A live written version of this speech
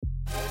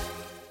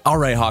All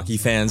right, hockey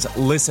fans,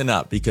 listen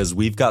up because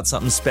we've got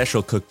something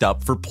special cooked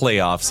up for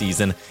playoff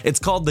season. It's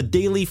called the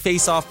Daily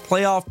Face-Off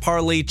Playoff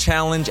Parlay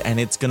Challenge, and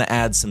it's going to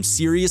add some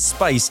serious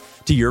spice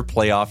to your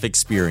playoff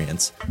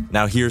experience.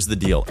 Now, here's the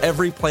deal.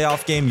 Every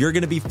playoff game, you're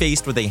going to be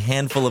faced with a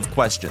handful of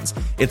questions.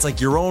 It's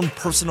like your own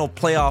personal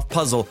playoff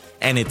puzzle,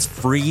 and it's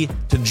free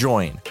to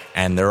join.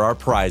 And there are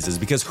prizes,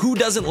 because who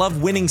doesn't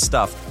love winning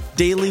stuff?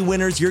 Daily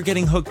winners, you're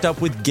getting hooked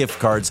up with gift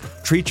cards.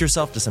 Treat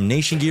yourself to some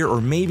Nation gear or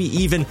maybe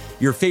even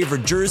your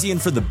favorite jersey.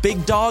 And for the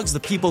big dogs, the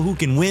people who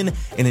can win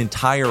an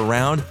entire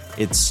round,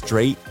 it's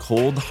straight,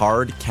 cold,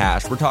 hard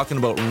cash. We're talking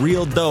about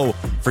real dough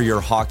for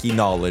your hockey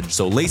knowledge.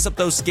 So lace up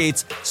those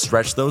skates,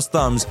 stretch those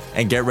thumbs,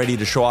 and get ready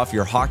to show off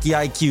your hockey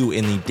IQ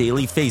in the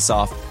Daily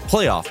Face-Off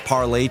Playoff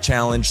Parlay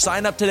Challenge.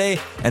 Sign up today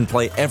and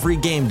play every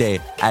game day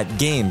at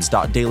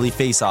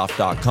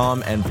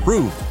games.dailyfaceoff.com and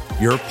prove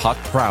your puck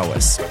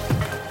prowess.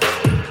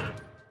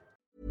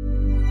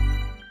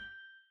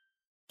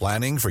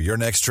 Planning for your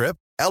next trip?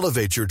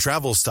 Elevate your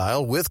travel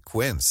style with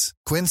Quince.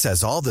 Quince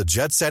has all the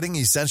jet-setting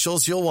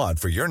essentials you'll want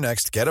for your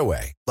next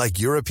getaway, like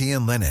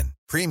European linen,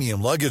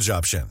 premium luggage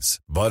options,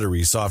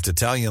 buttery soft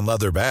Italian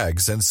leather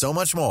bags, and so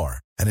much more.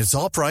 And it's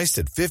all priced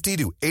at 50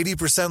 to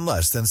 80%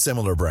 less than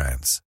similar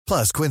brands.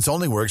 Plus, Quince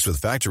only works with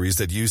factories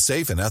that use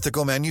safe and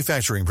ethical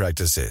manufacturing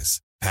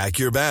practices. Pack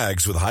your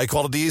bags with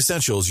high-quality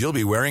essentials you'll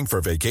be wearing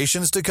for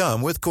vacations to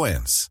come with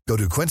Quince. Go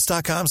to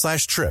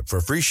quince.com/trip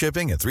for free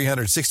shipping and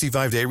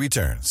 365-day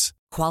returns.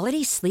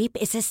 Quality sleep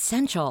is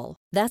essential.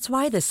 That's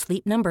why the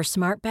Sleep Number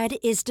Smart Bed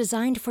is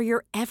designed for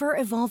your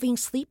ever-evolving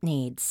sleep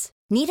needs.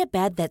 Need a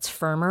bed that's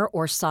firmer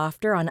or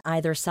softer on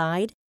either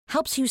side?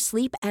 Helps you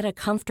sleep at a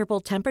comfortable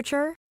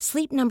temperature?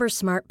 Sleep Number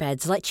Smart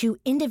Beds let you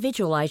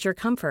individualize your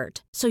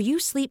comfort, so you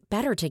sleep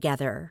better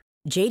together.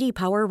 J.D.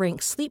 Power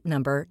ranks Sleep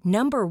Number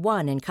number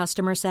 1 in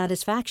customer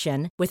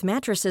satisfaction with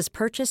mattresses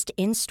purchased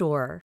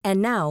in-store.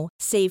 And now,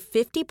 save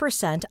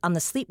 50% on the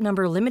Sleep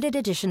Number Limited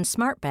Edition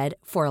Smart Bed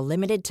for a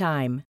limited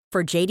time.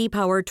 For J.D.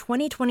 Power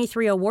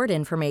 2023 award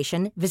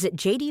information, visit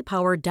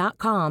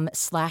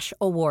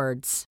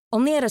jdpower.com/awards.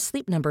 Only at a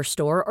Sleep Number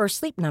store or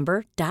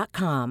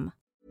sleepnumber.com.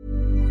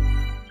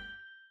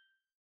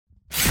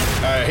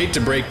 I hate to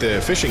break the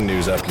fishing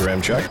news after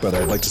Remchuk, but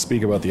I'd like to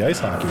speak about the ice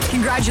hockey.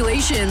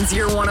 Congratulations,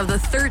 you're one of the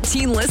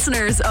 13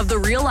 listeners of the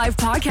Real Life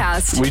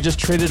Podcast. We just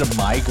traded a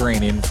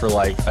migraine in for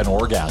like an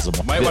orgasm.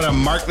 Might want to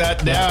mark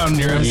that down.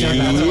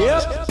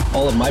 Yep.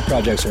 All of my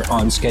projects are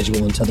on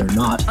schedule until they're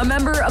not. A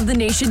member of the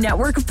Nation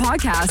Network of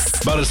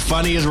Podcasts. About as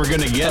funny as we're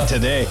going to get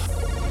today.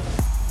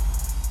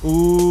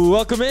 Ooh,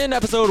 welcome in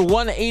episode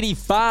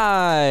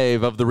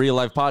 185 of the Real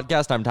Life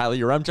Podcast. I'm Tyler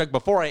Yaremchuk.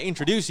 Before I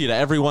introduce you to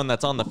everyone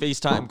that's on the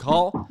FaceTime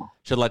call,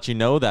 should let you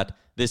know that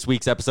this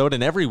week's episode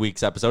and every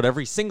week's episode,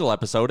 every single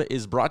episode,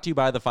 is brought to you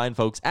by the fine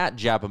folks at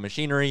Japa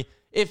Machinery.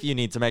 If you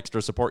need some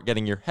extra support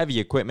getting your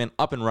heavy equipment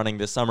up and running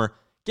this summer,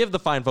 give the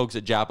fine folks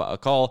at Japa a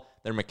call.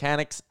 Their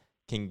mechanics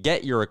can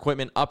get your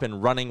equipment up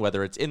and running,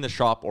 whether it's in the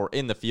shop or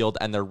in the field,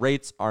 and their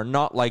rates are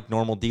not like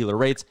normal dealer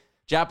rates.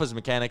 Japa's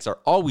mechanics are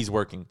always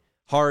working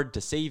hard to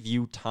save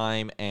you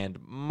time and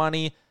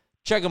money.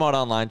 Check them out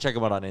online. Check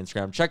them out on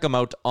Instagram. Check them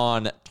out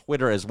on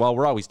Twitter as well.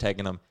 We're always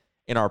tagging them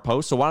in our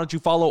posts. So why don't you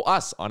follow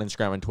us on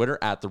Instagram and Twitter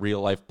at The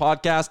Real Life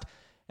Podcast.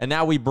 And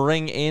now we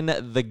bring in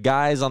the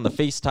guys on the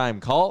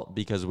FaceTime call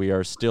because we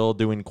are still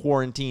doing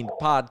quarantined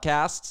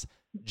podcasts.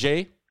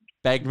 Jay,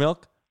 Bagged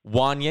Milk,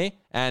 Wanye,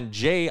 and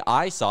Jay,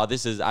 I saw,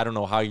 I don't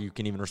know how you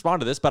can even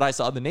respond to this, but I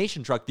saw the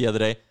Nation truck the other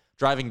day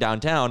driving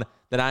downtown.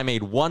 Then I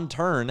made one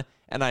turn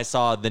and I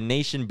saw the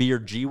Nation Beer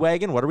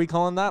G-Wagon. What are we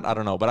calling that? I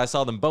don't know, but I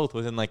saw them both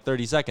within like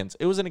 30 seconds.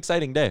 It was an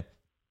exciting day.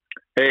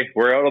 Hey,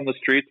 we're out on the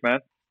streets, man.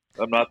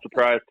 I'm not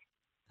surprised.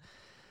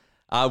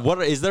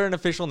 Is there an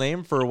official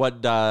name for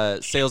what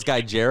sales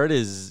guy Jared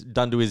has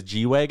done to his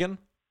G-Wagon?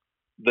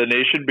 The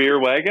Nation Beer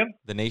Wagon?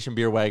 The Nation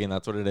Beer Wagon,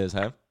 that's what it is,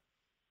 huh?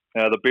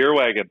 The Beer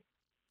Wagon.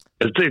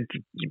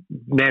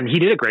 Man, he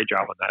did a great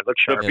job on that. It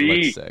looks sharp.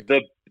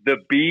 The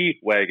B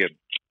Wagon.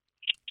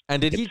 And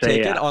did he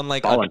take it on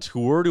like a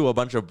tour to a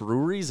bunch of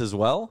breweries as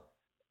well?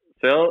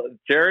 So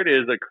Jared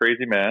is a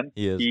crazy man.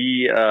 He is.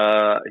 He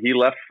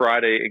left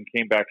Friday and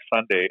came back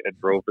Sunday and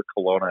drove to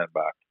Kelowna and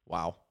back.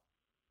 Wow.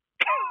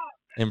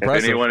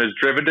 Impressive. If anyone has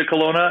driven to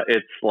Kelowna,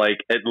 it's like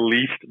at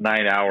least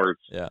 9 hours.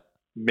 Yeah.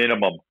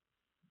 Minimum.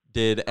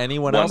 Did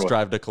anyone else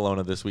drive to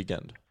Kelowna this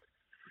weekend?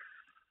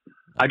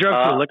 I drove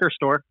to a liquor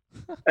store.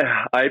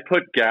 I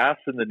put gas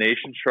in the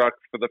Nation truck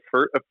for the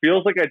first. It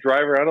feels like I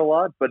drive around a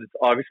lot, but it's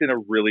obviously in a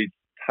really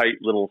tight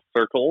little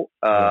circle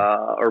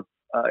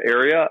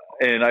area,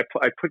 and I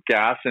put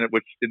gas in it,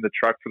 which in the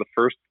truck for the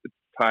first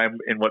time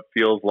in what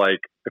feels like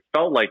it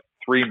felt like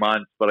 3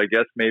 months, but I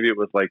guess maybe it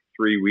was like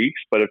 3 weeks,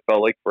 but it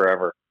felt like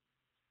forever.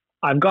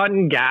 I've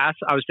gotten gas.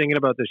 I was thinking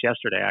about this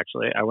yesterday,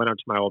 actually. I went out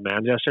to my old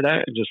man's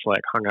yesterday and just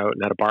like hung out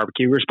and had a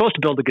barbecue. We were supposed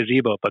to build a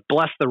gazebo, but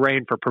bless the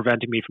rain for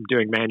preventing me from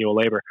doing manual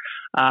labor.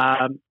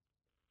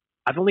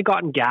 I've only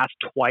gotten gas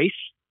twice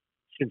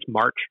since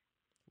March.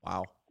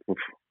 Wow. Oof.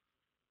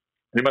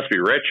 You must be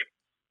rich.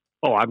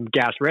 Oh, I'm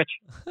gas rich.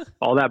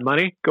 All that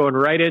money going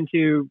right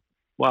into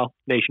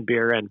Nation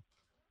beer and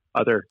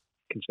other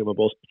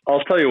consumables.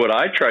 I'll tell you what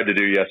I tried to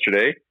do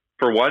yesterday.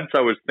 For once,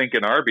 I was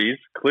thinking Arby's,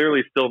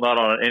 clearly still not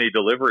on any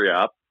delivery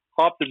app,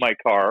 hopped in my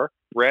car,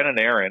 ran an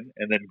errand,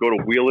 and then go to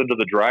wheel into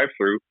the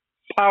drive-thru.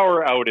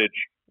 Power outage.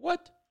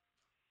 What?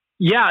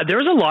 Yeah, there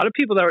was a lot of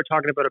people that were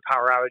talking about a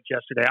power outage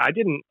yesterday. I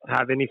didn't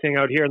have anything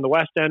out here in the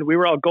West End. We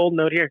were all golden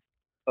out here.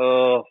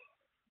 Oh,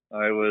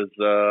 I was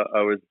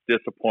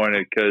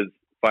disappointed because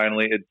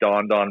finally it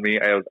dawned on me.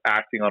 I was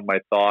acting on my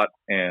thought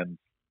and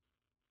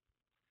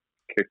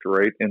kicked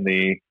right in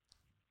the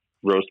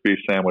roast beef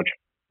sandwich.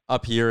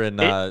 Up here in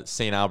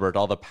St. Albert,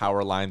 all the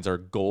power lines are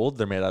gold.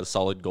 They're made out of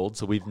solid gold,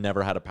 so we've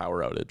never had a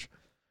power outage.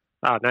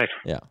 Oh, nice.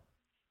 Yeah.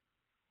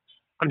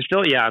 I'm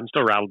still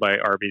rattled by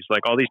Arby's.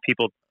 Like, all these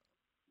people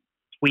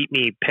tweet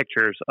me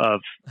pictures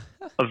of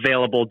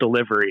available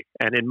delivery,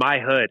 and in my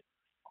hood,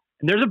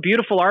 and there's a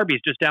beautiful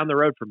Arby's just down the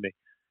road from me,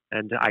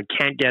 and I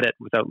can't get it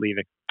without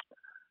leaving.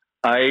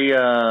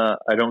 I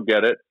don't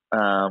get it.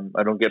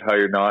 I don't get how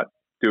you're not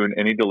doing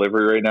any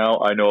delivery right now.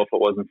 I know if it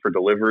wasn't for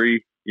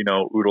delivery,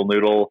 Oodle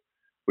Noodle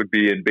would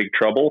be in big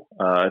trouble.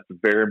 It's a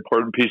very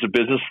important piece of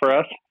business for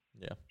us.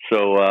 Yeah.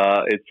 So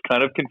it's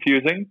kind of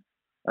confusing.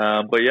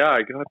 But yeah,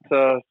 I got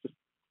just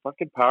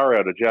fucking power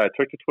outage. Yeah, I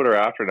took to Twitter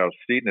after and I was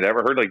seeing it.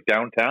 Ever heard like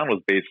downtown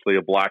was basically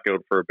a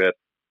blackout for a bit.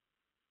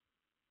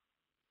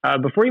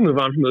 Before you move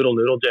on from Oodle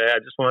Noodle, Jay, I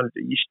just wanted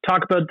you should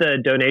talk about the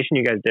donation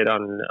you guys did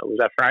on, was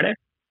that Friday?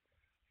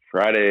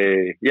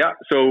 Friday. Yeah.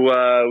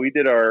 So we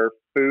did our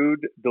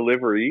food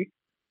delivery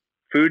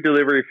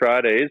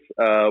Fridays.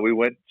 We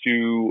went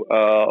to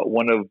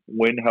one of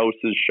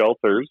Winhouse's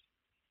shelters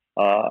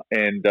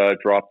and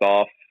dropped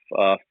off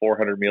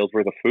 400 meals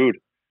worth of food.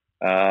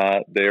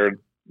 They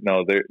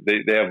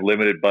have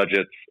limited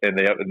budgets, and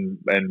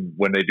and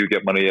when they do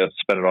get money, they have to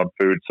spend it on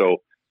food. So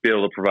be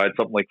able to provide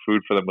something like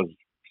food for them was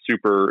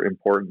super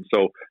important.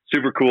 So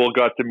super cool.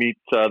 Got to meet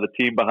the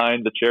team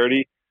behind the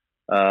charity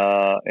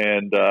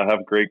and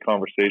have great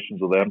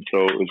conversations with them.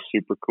 So it was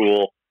super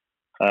cool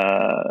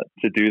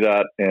to do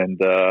that.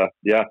 And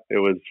it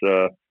was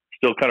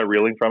still kind of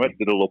reeling from it.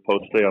 Did a little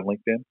post today on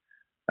LinkedIn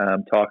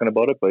talking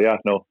about it. But yeah,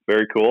 no,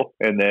 very cool.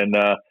 And then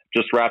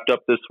just wrapped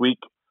up this week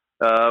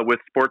with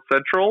Sports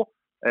Central,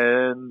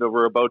 and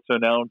we're about to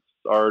announce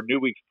our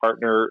new week's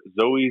partner,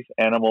 Zoe's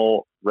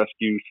Animal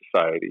Rescue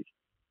Society.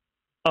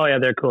 Oh yeah,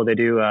 they're cool. They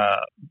do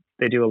a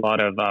lot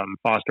of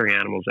fostering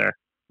animals there.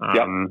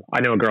 Yep.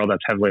 I know a girl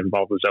that's heavily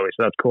involved with Zoe,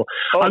 so that's cool.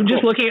 Oh, I'm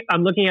just cool.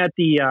 looking at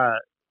the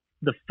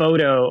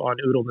photo on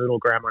Oodle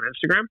Noodlegram on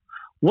Instagram.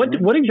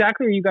 What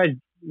exactly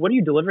what are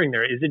you delivering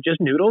there? Is it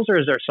just noodles, or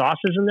is there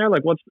sauces in there?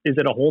 Like, is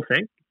it a whole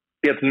thing?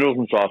 Yeah, it's noodles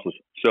and sauces.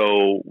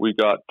 So we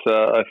got,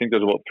 I think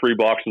there's about 3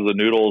 boxes of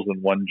noodles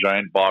and 1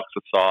 giant box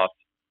of sauce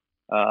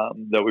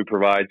that we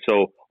provide.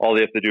 So all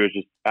they have to do is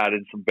just add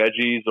in some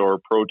veggies or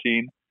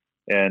protein,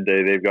 and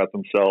they've got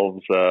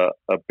themselves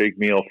a big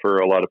meal for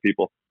a lot of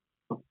people.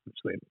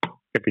 Sweet.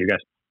 Good for you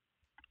guys.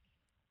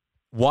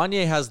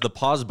 Wanye has the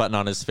pause button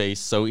on his face,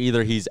 so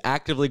either he's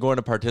actively going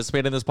to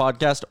participate in this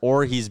podcast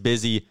or he's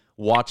busy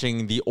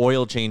watching the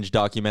oil change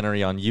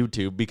documentary on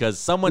YouTube, because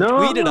someone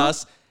tweeted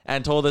us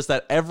and told us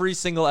that every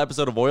single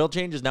episode of Oil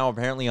Change is now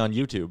apparently on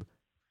YouTube.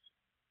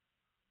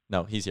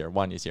 No, he's here.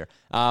 Wanye's here.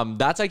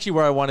 That's actually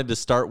where I wanted to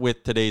start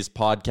with today's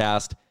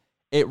podcast.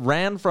 It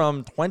ran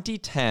from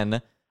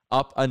 2010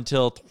 up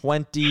until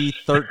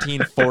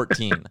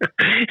 2013-14.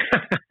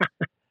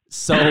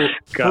 So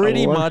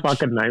pretty much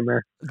fucking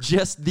nightmare.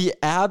 Just the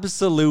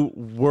absolute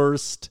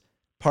worst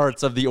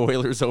parts of the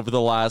Oilers over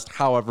the last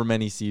however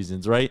many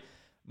seasons, right?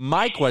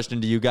 My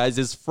question to you guys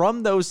is,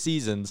 from those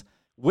seasons,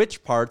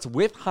 which parts,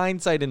 with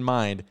hindsight in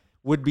mind,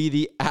 would be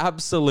the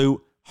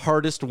absolute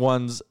hardest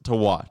ones to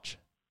watch?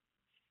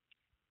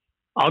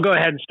 I'll go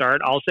ahead and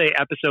start. I'll say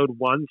episode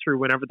 1 through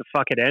whenever the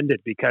fuck it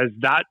ended, because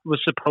that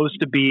was supposed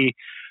to be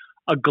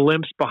a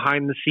glimpse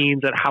behind the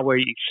scenes at how a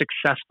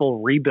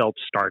successful rebuild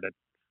started.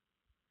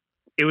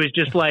 It was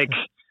just like,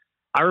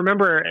 I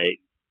remember,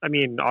 I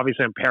mean,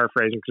 obviously I'm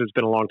paraphrasing because it's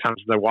been a long time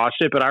since I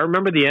watched it, but I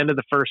remember the end of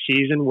the first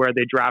season where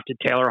they drafted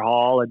Taylor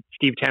Hall and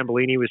Steve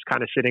Tambellini was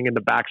kind of sitting in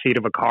the backseat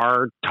of a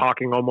car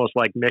talking almost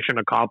like mission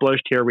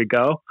accomplished, here we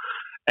go.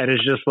 And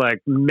it's just like,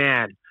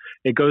 man,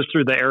 it goes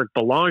through the Eric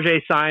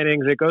Belanger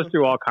signings. It goes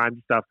through all kinds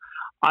of stuff.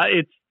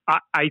 I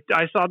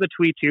saw the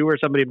tweet too where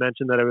somebody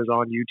mentioned that it was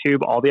on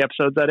YouTube, all the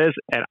episodes that is,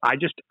 and I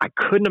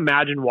couldn't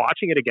imagine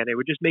watching it again. It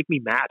would just make me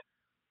mad.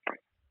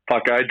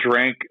 Fuck, I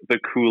drank the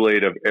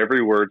Kool-Aid of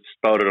every word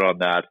spouted on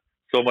that.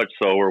 So much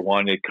so where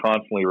Wanye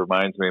constantly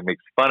reminds me and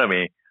makes fun of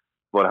me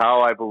about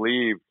how I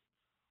believed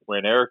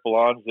when Eric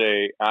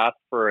Belanger asked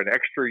for an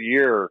extra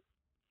year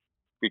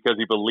because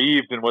he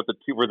believed in where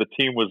the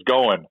team was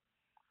going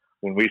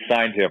when we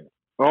signed him.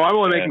 Well, I'm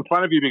only making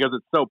fun of you because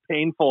it's so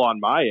painful on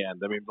my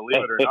end. I mean,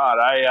 believe it or not,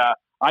 I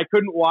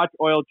couldn't watch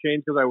Oil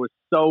Change because I was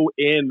so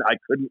in. I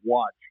couldn't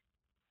watch.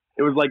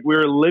 It was like we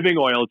were living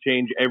Oil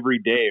Change every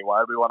day. Why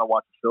would we want to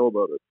watch a show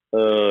about it?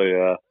 Oh,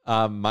 yeah.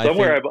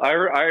 Somewhere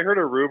I heard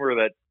a rumor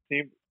that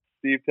Steve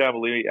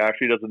Tambellini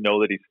actually doesn't know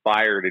that he's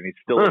fired and he's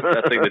still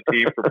assessing the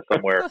team from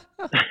somewhere.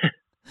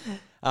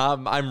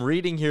 I'm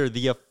reading here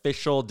the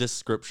official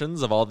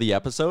descriptions of all the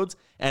episodes,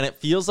 and it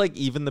feels like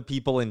even the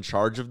people in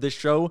charge of this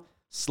show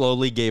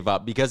slowly gave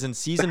up, because in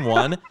season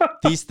 1,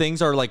 these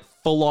things are like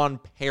full-on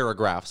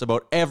paragraphs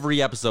about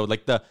every episode.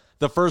 Like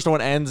the first one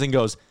ends and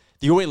goes,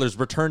 the Oilers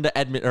return to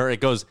Edmonton, or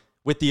it goes,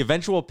 with the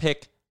eventual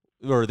pick,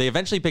 or they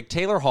eventually pick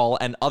Taylor Hall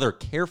and other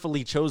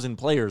carefully chosen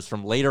players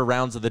from later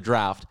rounds of the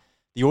draft.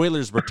 The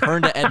Oilers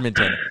return to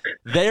Edmonton.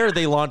 There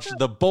they launched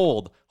the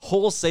bold,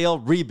 wholesale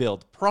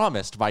rebuild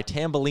promised by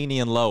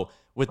Tambellini and Lowe,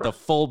 with the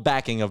full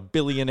backing of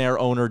billionaire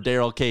owner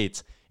Daryl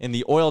Cates in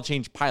the oil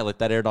change pilot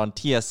that aired on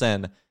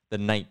TSN the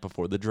night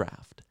before the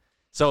draft.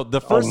 So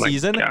the first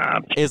season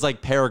is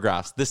like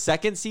paragraphs. The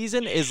second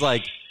season is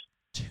like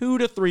 2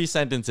 to 3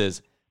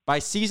 sentences. By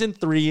season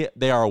 3,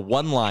 they are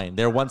one line.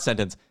 They're one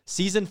sentence.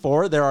 Season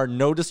 4, there are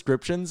no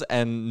descriptions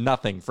and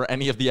nothing for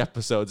any of the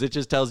episodes. It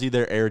just tells you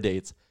their air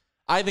dates.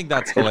 I think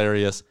that's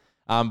hilarious.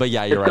 But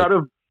yeah, you're right.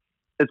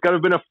 It's got to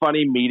have been a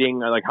funny meeting.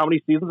 Like, how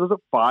many seasons is it?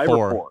 5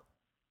 or 4?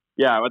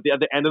 Yeah, at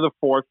the end of the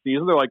 4th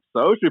season, they're like,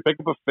 so should we pick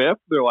up a 5th?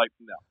 They're like,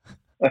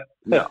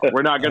 no,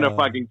 we're not going to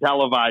fucking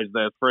televise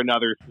this for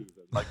another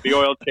season. Like, the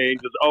oil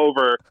change is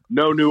over.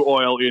 No new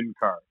oil in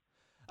car.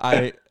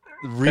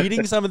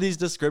 Reading some of these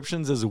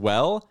descriptions as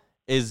well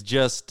is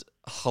just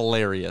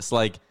hilarious.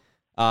 Like,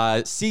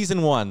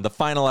 season 1, the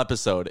final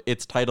episode,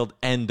 it's titled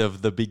End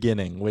of the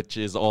Beginning, which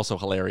is also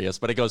hilarious.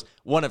 But it goes,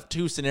 one of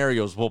 2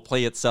 scenarios will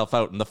play itself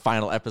out in the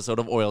final episode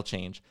of Oil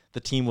Change. The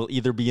team will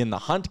either be in the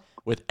hunt,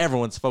 with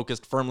everyone's focus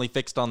firmly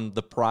fixed on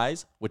the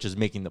prize, which is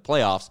making the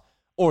playoffs,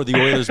 or the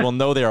Oilers will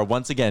know they are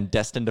once again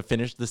destined to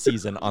finish the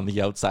season on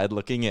the outside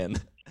looking in.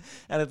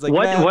 And it's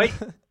like,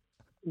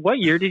 what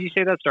year did you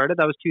say that started?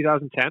 That was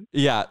 2010?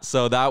 Yeah,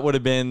 so that would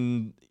have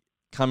been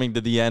coming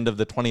to the end of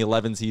the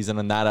 2011 season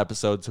in that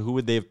episode. So who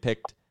would they have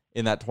picked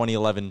in that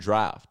 2011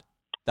 draft?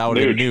 That would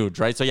have been Nuge,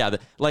 right? So yeah,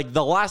 like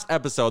the last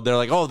episode, they're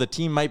like, oh, the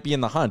team might be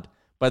in the hunt,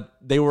 but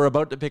they were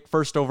about to pick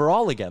first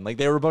overall again. Like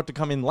they were about to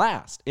come in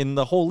last in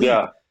the whole league.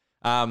 Yeah.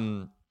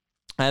 And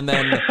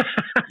then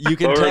you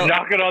can tell, we're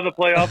knocking on the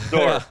playoff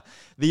door.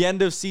 The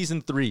end of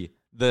season 3,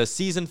 the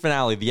season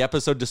finale, the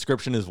episode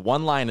description is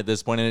one line at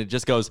this point, and it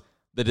just goes,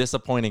 the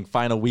disappointing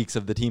final weeks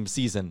of the team's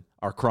season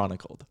are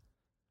chronicled.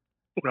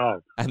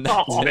 Oh, and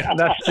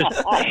that's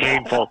just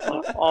painful.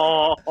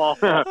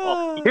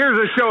 Here's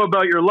a show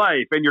about your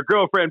life, and your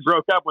girlfriend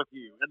broke up with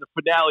you, and the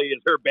finale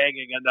is her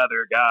banging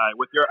another guy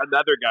with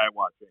another guy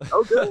watching.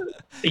 Okay.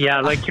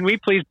 Yeah, like, can we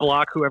please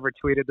block whoever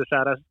tweeted this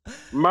at us?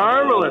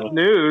 Marvelous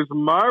news,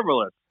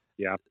 marvelous.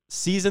 Yeah.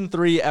 Season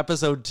 3,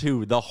 episode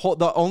 2.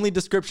 The only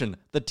description: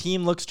 the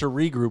team looks to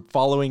regroup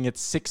following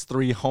its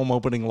 6-3 home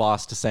opening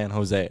loss to San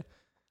Jose.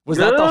 Was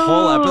that the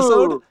whole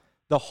episode?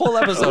 The whole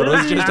episode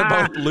was just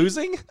about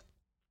losing?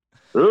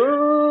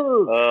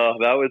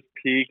 That was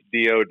peak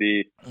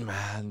DOD.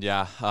 Man,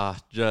 yeah.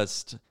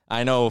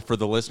 I know for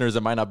the listeners,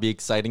 it might not be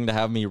exciting to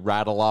have me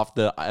rattle off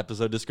the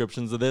episode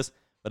descriptions of this,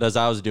 but as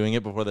I was doing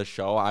it before the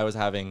show, I was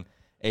having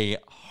a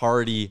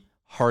hearty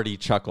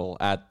chuckle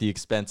at the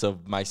expense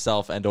of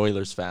myself and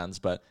Oilers fans.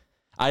 But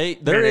it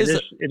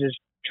is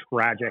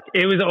tragic.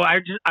 It was.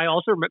 I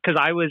also, because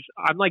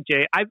I'm like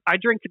Jay. I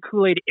drink the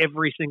Kool-Aid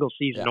every single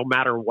season, no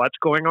matter what's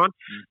going on.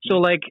 Mm-hmm. So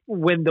like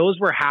when those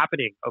were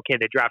happening, okay,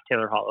 they draft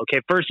Taylor Hall.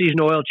 Okay, first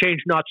season oil change,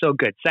 not so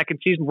good.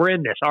 Second season, we're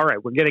in this. All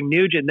right, we're getting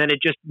Nuge, and then it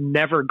just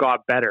never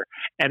got better.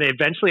 And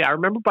eventually, I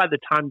remember by the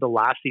time the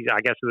last season,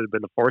 I guess it would have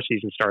been the 4th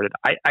season started.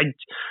 I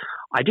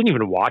didn't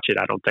even watch it.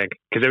 I don't think,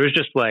 because it was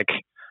just like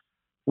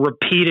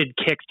repeated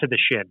kicks to the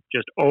shin,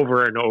 just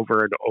over and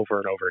over and over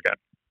and over again.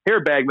 Here,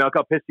 Bag Milk,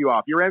 I'll piss you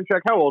off. Your Ramchek,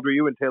 how old were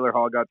you when Taylor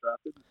Hall got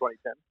drafted in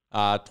 2010?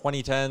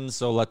 2010,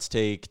 so let's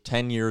take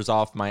 10 years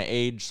off my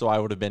age, so I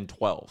would have been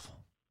 12.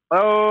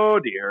 Oh,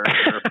 dear.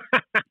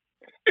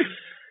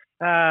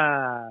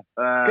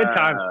 Good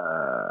times.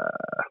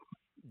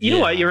 You know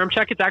what, your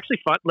Ramchek, it's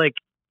actually fun. Like,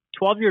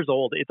 12 years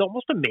old, it's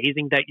almost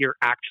amazing that you're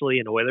actually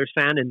an Oilers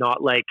fan and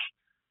not like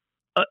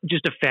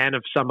just a fan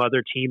of some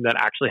other team that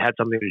actually had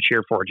something to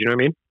cheer for. Do you know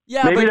what I mean?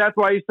 Yeah, maybe that's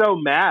why he's so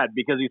mad,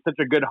 because he's such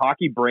a good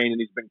hockey brain and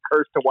he's been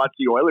cursed to watch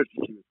the Oilers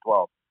since he was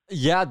 12.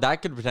 Yeah,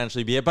 that could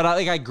potentially be it. But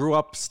I grew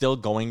up still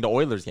going to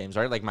Oilers games,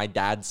 right? Like my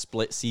dad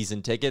split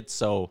season tickets.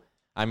 So,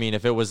 I mean,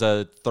 if it was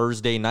a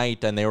Thursday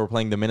night and they were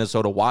playing the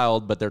Minnesota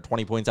Wild, but they're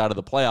 20 points out of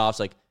the playoffs,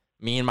 like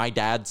me and my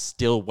dad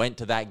still went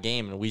to that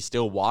game and we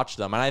still watched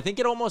them. And I think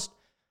it almost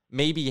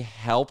maybe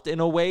helped in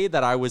a way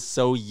that I was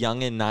so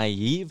young and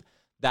naive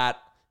that,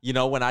 you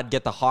know, when I'd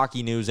get the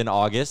hockey news in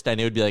August and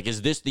it would be like,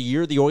 is this the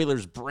year the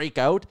Oilers break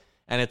out?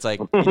 And it's like,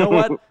 you know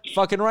what?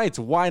 Fucking rights.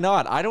 Why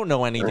not? I don't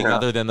know anything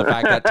other than the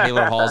fact that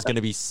Taylor Hall is going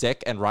to be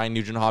sick and Ryan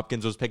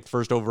Nugent-Hopkins was picked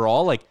first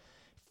overall. Like,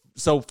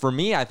 so for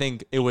me, I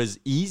think it was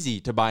easy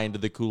to buy into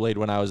the Kool-Aid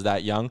when I was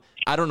that young.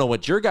 I don't know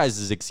what your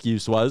guys'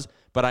 excuse was,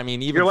 but I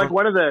mean, even you're like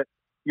one of the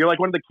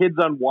kids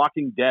on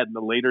Walking Dead in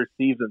the later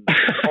seasons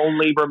that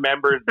only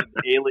remembers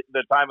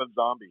the time of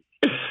zombies.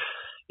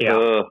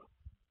 Yeah.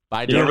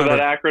 I do remember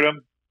that acronym.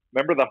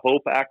 Remember the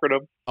HOPE acronym?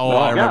 Oh,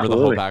 I remember the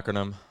HOPE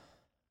acronym.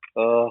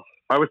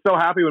 I was so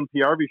happy when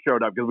PRV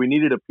showed up because we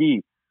needed a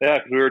P. Yeah,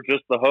 because we were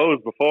just the hose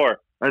before.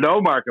 I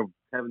know, Markham.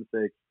 Heaven's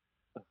sake.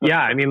 Yeah,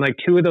 I mean, like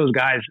 2 of those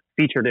guys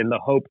featured in the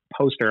Hope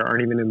poster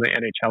aren't even in the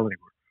NHL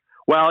anymore.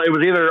 Well, it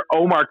was either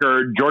Omark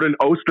or Jordan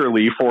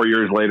Osterley 4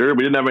 years later.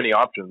 We didn't have any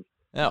options.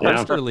 Yeah,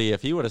 Osterley,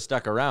 if he would have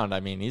stuck around, I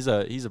mean, he's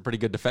a pretty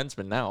good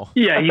defenseman now.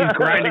 Yeah, he's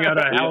grinding out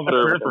a hell of a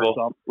career for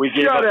himself. We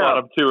gave up on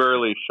him too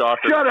early.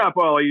 Shocker. Shut up,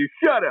 Ollie. You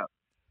shut up.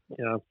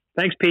 Yeah.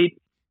 Thanks, Pete.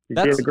 You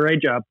did a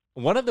great job.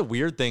 One of the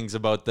weird things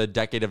about the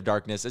Decade of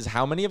Darkness is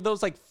how many of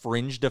those like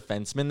fringe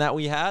defensemen that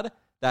we had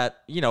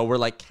that, were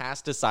like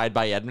cast aside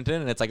by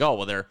Edmonton, and it's like, oh,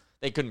 well,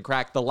 they couldn't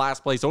crack the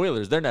last place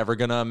Oilers. They're never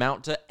going to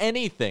amount to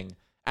anything.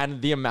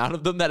 And the amount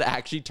of them that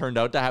actually turned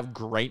out to have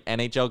great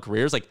NHL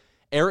careers, like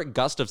Eric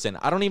Gustafson,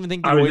 I don't even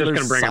think the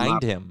Oilers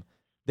signed him.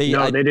 They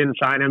didn't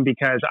sign him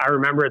because I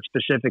remember it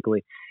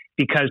specifically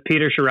because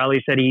Peter Chiarelli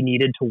said he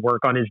needed to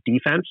work on his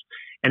defense.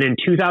 And in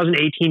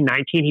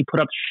 2018-19, he put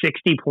up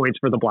 60 points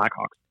for the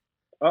Blackhawks.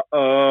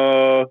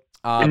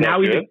 And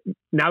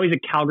now he's a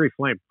Calgary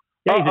Flame.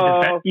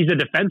 Yeah, he's a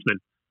defenseman.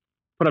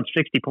 Put up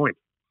 60 points.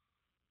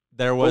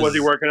 Was he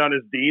working on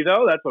his D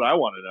though? That's what I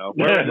want to know.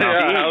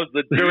 How's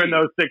the D doing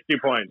those 60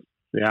 points?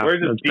 Yeah,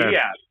 where's his D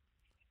at?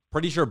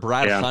 Pretty sure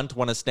Brad Hunt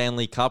won a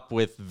Stanley Cup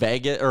with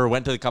Vegas, or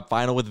went to the Cup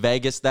final with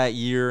Vegas that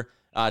year.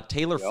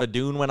 Taylor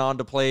Fadoon went on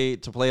to play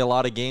a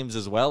lot of games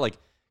as well. Like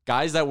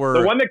guys that were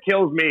the one that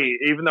kills me,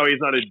 even though he's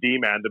not a D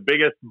man. The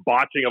biggest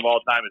botching of all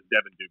time is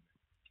Devin Dubnyk.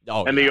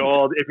 Oh, and the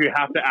old, if you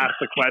have to ask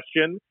the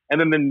question,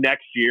 and then the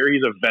next year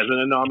he's a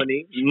Vezina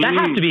nominee. That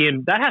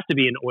has to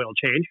be an oil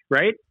change,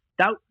 right?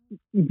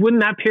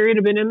 Wouldn't that period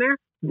have been in there?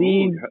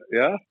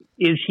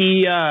 Is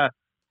he? I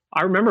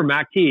remember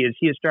Mac T. Is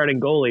he a starting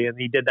goalie? And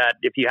he did that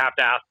if you have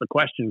to ask the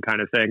question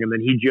kind of thing. And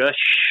then he just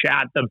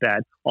shat the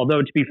bed.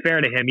 Although to be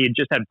fair to him, he had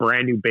just had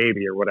brand new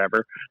baby or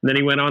whatever. And then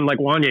he went on, like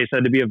Wanye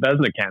said, to be a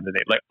Vezina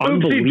candidate. Like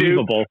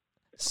unbelievable.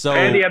 So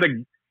and he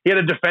had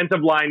a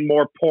defensive line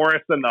more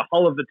porous than the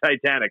hull of the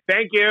Titanic.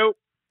 Thank you.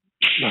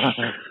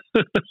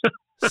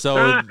 So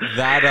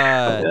that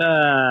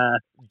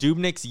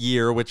Dubnyk's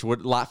year, which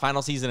would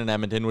final season in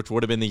Edmonton, which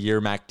would have been the year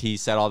Mac T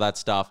said all that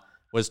stuff,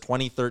 was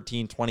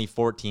 2013,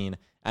 2014,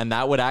 and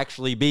that would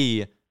actually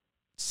be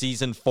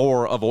season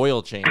 4 of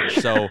Oil Change.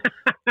 So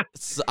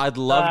I'd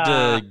love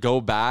to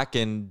go back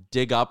and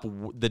dig up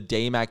the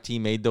day Mac T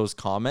made those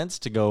comments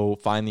to go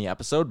find the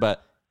episode.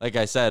 But like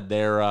I said,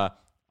 they're all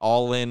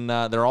on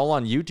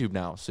YouTube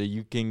now, so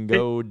you can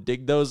go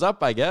dig those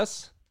up, I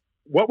guess.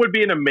 What would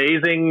be an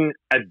amazing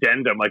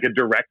addendum, like a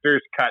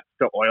director's cut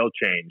to Oil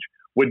Change,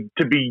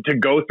 to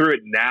go through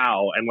it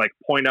now and like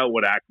point out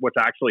what's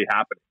actually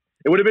happening.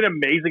 It would have been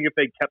amazing if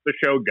they kept the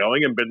show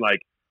going and been like,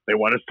 they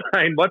want to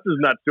sign what's his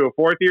nuts to a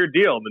 4th-year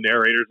deal, and the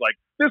narrator's like,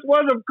 this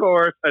was of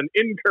course an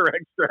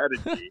incorrect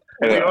strategy.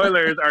 And the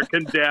Oilers are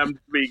condemned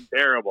to being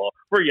terrible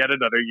for yet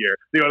another year.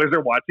 The Oilers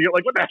are watching it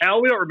like, what the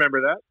hell? We don't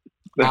remember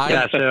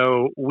that.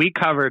 So we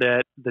covered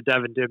it, the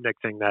Devin Dubnyk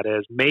thing, that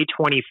is. May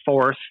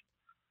 24th,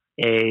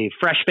 a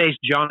fresh-faced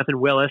Jonathan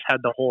Willis had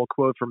the whole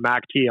quote from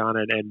Mac T on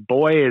it, and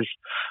boy, is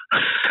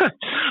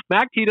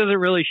Mac T doesn't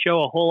really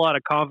show a whole lot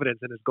of confidence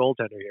in his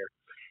goaltender here.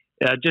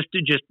 Just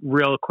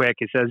real quick,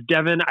 it says,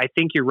 Devin, I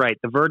think you're right.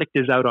 The verdict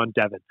is out on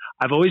Devin.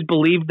 I've always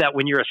believed that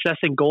when you're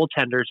assessing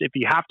goaltenders, if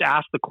you have to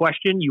ask the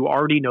question, you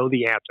already know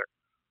the answer.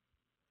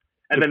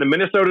 And then the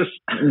Minnesota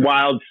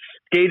Wild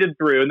skated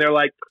through, and they're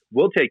like,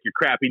 we'll take your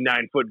crappy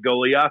 9-foot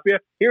goalie off you.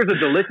 Here's a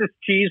delicious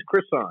cheese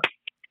croissant.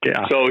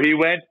 Yeah. So he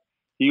went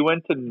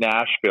to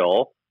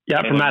Nashville.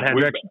 Yeah, from Matt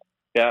Hendricks.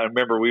 I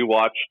remember we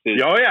watched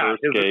his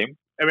first game.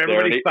 And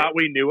everybody thought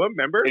we knew him,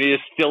 remember? And he is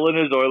still in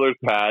his Oilers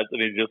pads,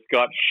 and he just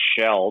got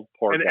shelled.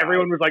 Poor guy.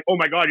 Everyone was like, oh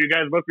my God, you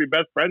guys must be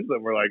best friends.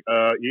 And we're like,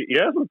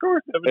 yes, of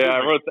course.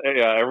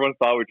 Everyone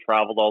thought we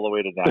traveled all the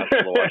way to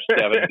Nashville to watch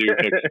Devin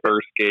Dubnyk's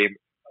first game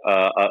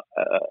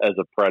as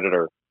a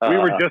Predator. We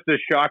were just as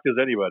shocked as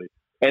anybody.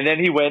 And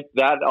then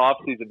that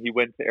offseason, he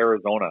went to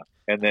Arizona.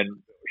 And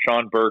then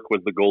Sean Burke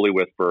was the goalie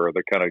whisperer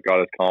that kind of got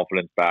his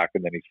confidence back,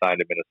 and then he signed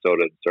in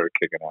Minnesota and started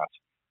kicking ass.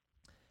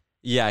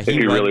 Yeah,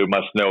 he really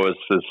must know his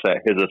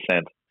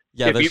ascent.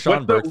 Yeah, the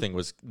Sean Burke thing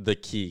was the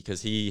key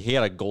because he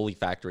had a goalie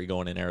factory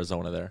going in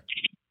Arizona there.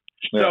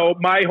 So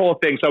my whole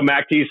thing,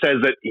 Mac T says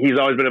that he's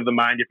always been of the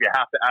mind, if you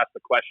have to ask the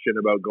question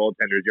about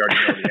goaltenders, you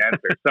already know the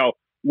answer. So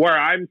where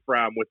I'm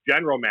from with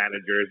general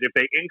managers, if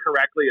they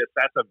incorrectly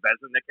assess a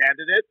Vezina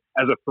candidate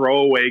as a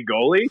throwaway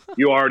goalie,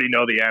 you already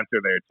know the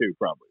answer there too,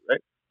 probably,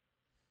 right?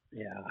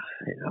 Yeah.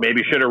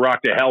 Maybe should have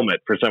rocked a helmet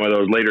for some of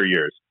those later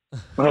years.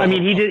 I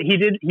mean, he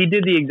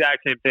did the exact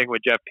same thing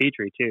with Jeff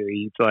Petrie too.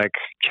 He's like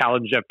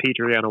challenged Jeff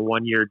Petrie on a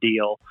 1-year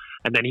deal,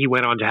 and then he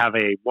went on to have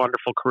a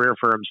wonderful career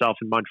for himself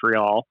in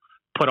Montreal.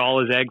 Put all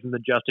his eggs in the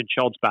Justin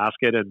Schultz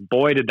basket, and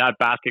boy, did that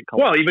basket come.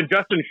 Well, even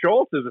Justin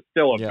Schultz is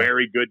still a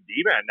very good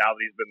D-man now that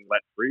he's been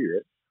let free.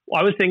 Right?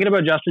 Well, I was thinking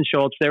about Justin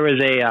Schultz. There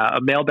was a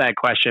mailbag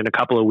question a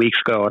couple of weeks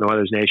ago on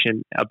Oilers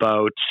Nation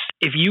about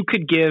if you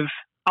could give.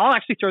 I'll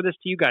actually throw this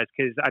to you guys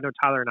because I know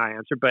Tyler and I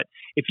answered, but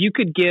if you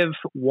could give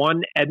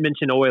one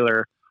Edmonton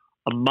Oiler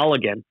a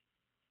mulligan,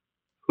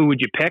 who would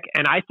you pick?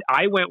 And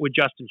I went with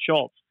Justin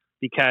Schultz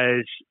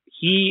because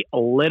he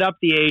lit up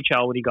the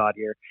AHL when he got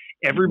here.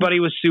 Everybody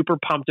was super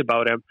pumped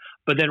about him.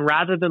 But then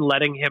rather than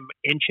letting him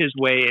inch his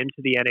way into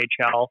the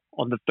NHL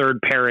on the third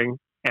pairing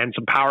and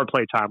some power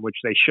play time, which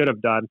they should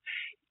have done,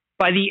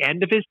 by the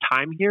end of his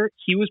time here,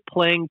 he was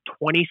playing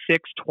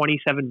 26,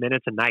 27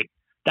 minutes a night.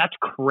 That's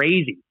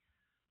crazy.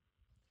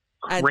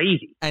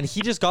 Crazy. And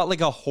he just got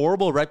like a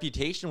horrible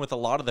reputation with a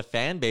lot of the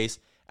fan base.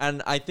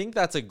 And I think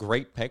that's a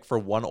great pick for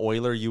one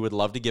Oiler you would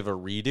love to give a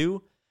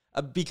redo.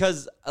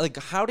 Because, like,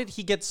 how did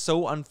he get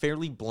so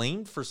unfairly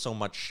blamed for so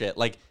much shit?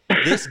 Like,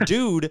 this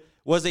dude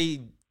was a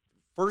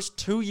first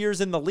 2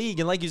 years in the league,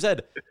 and like you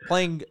said,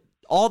 playing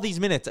all these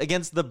minutes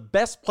against the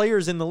best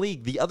players in the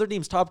league, the other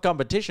team's top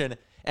competition,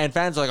 and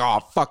fans are like,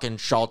 oh, fucking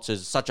Schultz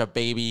is such a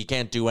baby, he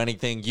can't do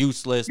anything,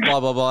 useless, blah,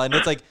 blah, blah. And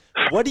it's like,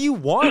 what do you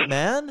want,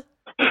 man?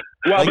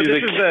 Well, like,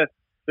 but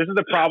this is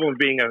the problem of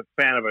being a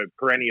fan of a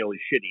perennially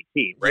shitty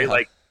team, right? Yeah.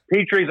 Like,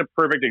 Petry's a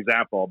perfect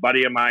example. A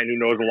buddy of mine who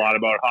knows a lot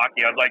about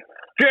hockey, I was like,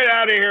 get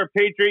out of here,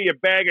 Petry, you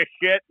bag of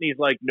shit. And he's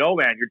like, no,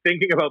 man, you're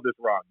thinking about this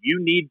wrong. You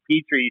need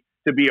Petry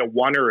to be a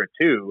 1 or a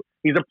 2.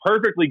 He's a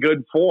perfectly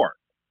good 4.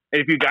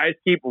 And if you guys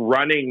keep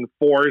running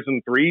 4s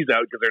and 3s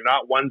out because they're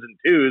not 1s and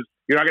 2s,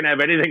 you're not going to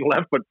have anything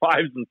left but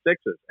 5s and 6s.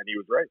 And he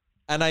was right.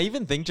 And I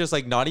even think just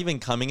like not even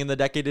coming in the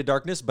Decade of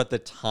Darkness, but the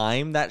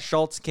time that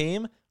Schultz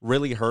came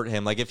really hurt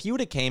him. Like if he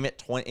would have came at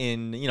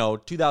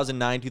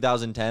 2009,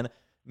 2010,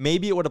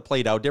 maybe it would have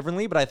played out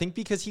differently. But I think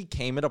because he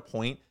came at a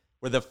point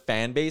where the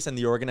fan base and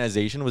the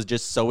organization was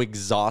just so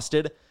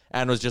exhausted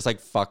and was just like,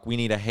 fuck, we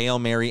need a Hail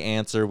Mary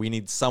answer. We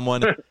need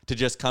someone to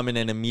just come in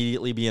and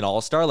immediately be an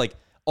all-star. Like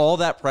all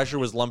that pressure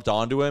was lumped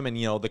onto him and,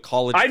 the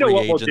college free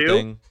agent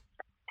thing.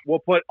 We'll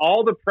put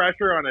all the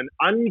pressure on an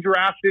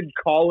undrafted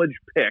college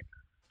pick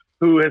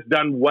who has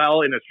done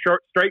well in a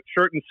straight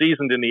shortened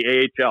season in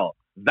the AHL.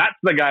 That's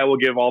the guy we'll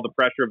give all the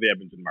pressure of the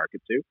Edmonton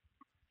market to.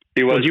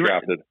 He was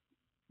drafted.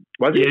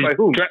 Was he? By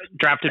whom?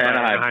 Drafted by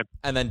Anaheim.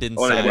 And then didn't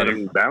sign.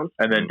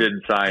 And then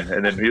didn't sign.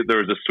 And then there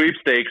was a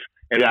sweepstakes,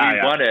 and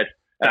we won it.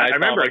 And I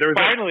remember there was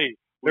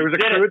a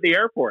crew at the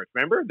airport.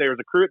 Remember? There was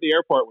a crew at the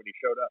airport when he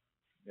showed up.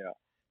 Yeah.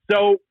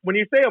 So when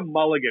you say a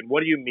mulligan,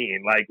 what do you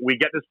mean? Like we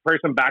get this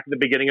person back at the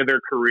beginning of their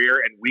career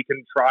and we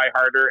can try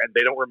harder and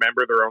they don't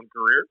remember their own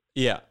career?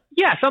 Yeah.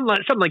 Yeah,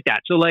 something like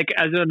that. So like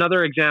as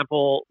another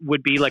example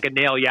would be like a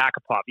Nail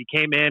Yakupov. He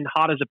came in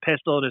hot as a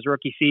pistol in his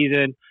rookie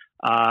season,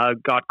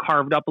 got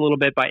carved up a little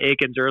bit by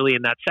Aikens early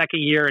in that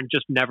second year and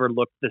just never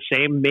looked the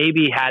same.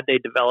 Maybe had they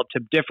developed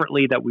him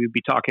differently that we would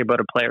be talking about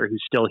a player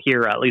who's still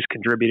here, at least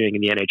contributing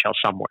in the NHL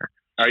somewhere.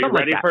 Are you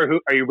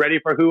ready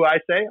for who I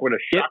say? I'm going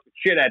to shock the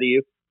shit out of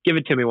you. Give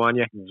it to me,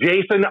 Wanya.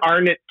 Jason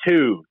Arnott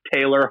 2,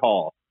 Taylor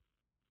Hall.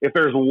 If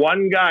there's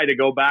one guy to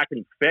go back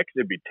and fix,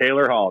 it'd be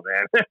Taylor Hall,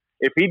 man.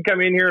 If he'd come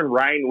in here and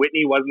Ryan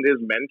Whitney wasn't his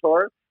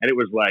mentor, and it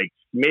was like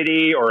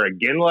Smitty or a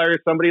Ginla or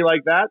somebody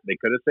like that, they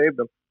could have saved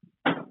him.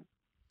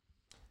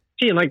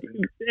 Gee,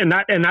 and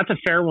that's a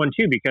fair one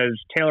too, because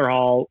Taylor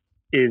Hall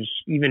is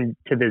even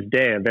to this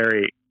day a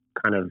very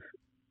kind of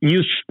you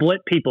split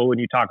people when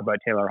you talk about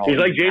Taylor Hall. He's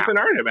like Jason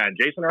Arnott, man.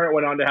 Jason Arnott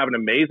went on to have an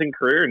amazing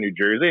career in New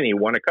Jersey, and he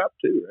won a cup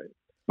too, right?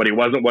 But he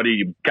wasn't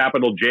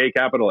capital J,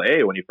 capital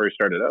A when he first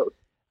started out.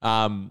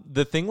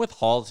 The thing with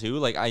Hall too,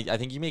 like I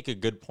think you make a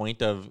good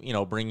point of,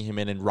 bringing him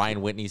in and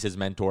Ryan Whitney's his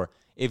mentor.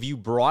 If you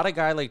brought a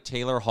guy like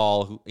Taylor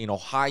Hall, who,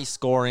 high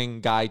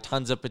scoring guy,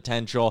 tons of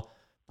potential,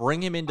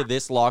 bring him into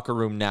this locker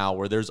room now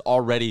where there's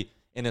already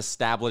an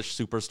established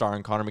superstar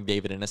in Connor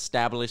McDavid, an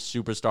established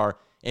superstar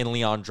in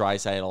Leon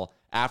Draisaitl.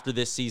 After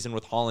this season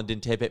with Holland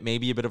and Tippett,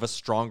 maybe a bit of a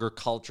stronger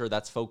culture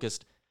that's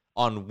focused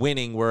on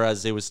winning,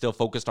 whereas it was still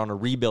focused on a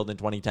rebuild in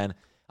 2010.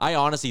 I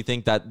honestly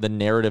think that the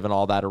narrative and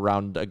all that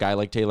around a guy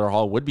like Taylor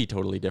Hall would be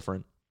totally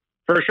different.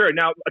 For sure.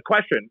 Now, a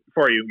question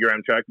for you,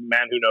 Yaremchuk,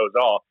 man who knows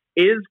all.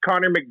 Is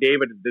Connor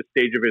McDavid at this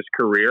stage of his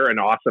career an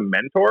awesome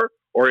mentor,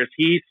 or is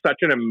he such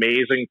an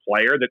amazing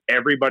player that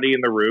everybody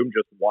in the room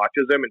just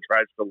watches him and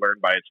tries to learn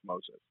by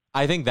osmosis?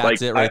 I think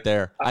that's it right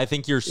there. I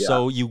think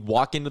you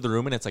walk into the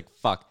room and it's like,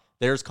 fuck,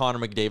 there's Connor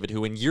McDavid,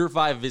 who in year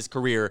 5 of his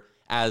career,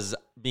 as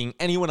being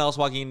anyone else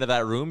walking into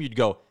that room, you'd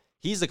go,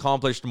 he's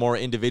accomplished more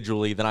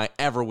individually than I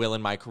ever will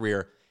in my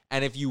career.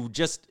 And if you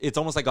it's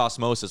almost like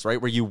osmosis, right?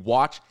 Where you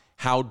watch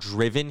how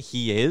driven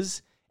he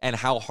is and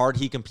how hard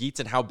he competes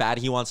and how bad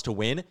he wants to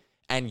win.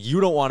 And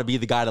you don't want to be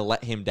the guy to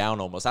let him down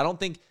almost. I know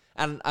that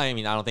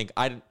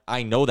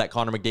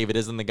Connor McDavid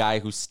isn't the guy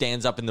who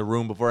stands up in the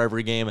room before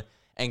every game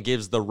and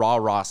gives the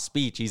rah-rah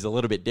speech. He's a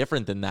little bit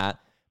different than that.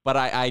 But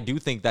I do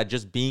think that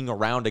just being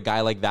around a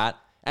guy like that,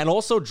 and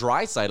also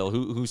Draisaitl,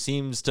 who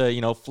seems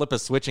to, flip a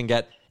switch and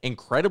get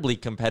incredibly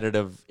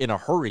competitive in a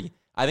hurry.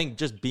 I think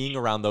just being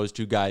around those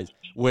two guys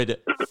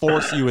would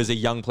force you as a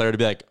young player to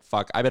be like,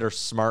 fuck, I better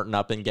smarten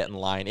up and get in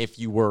line if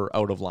you were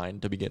out of line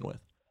to begin with.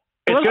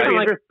 Sorry,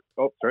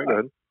 go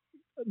ahead.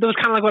 That was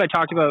kind of like what I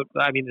talked about.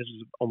 I mean, this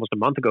is almost a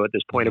month ago at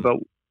this point,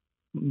 about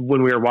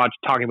when we were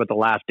talking about The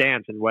Last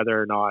Dance and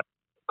whether or not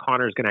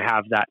Connor's going to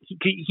have that.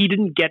 He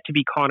didn't get to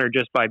be Connor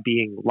just by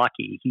being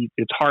lucky.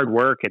 It's hard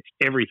work. It's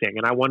everything.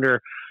 And I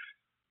wonder,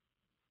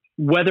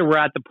 whether we're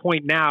at the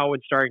point now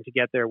and starting to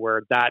get there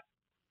where that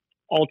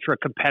ultra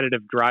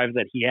competitive drive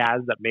that he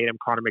has that made him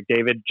Connor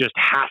McDavid just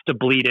has to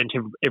bleed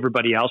into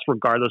everybody else,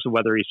 regardless of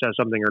whether he says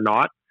something or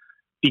not,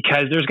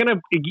 because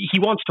he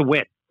wants to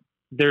win.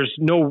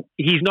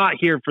 He's not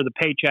here for the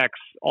paychecks,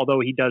 although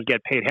he does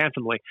get paid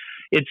handsomely.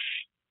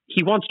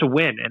 He wants to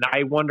win. And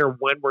I wonder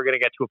when we're going to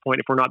get to a point,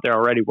 if we're not there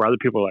already, where other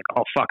people are like,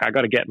 oh fuck, I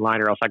got to get in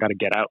line or else I got to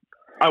get out.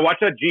 I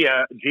watched that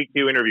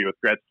GQ interview with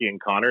Gretzky and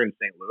Connor in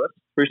St. Louis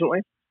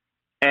recently.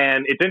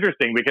 And it's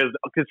interesting because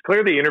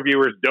clearly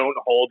interviewers don't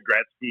hold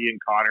Gretzky and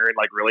Connor in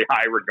like really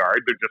high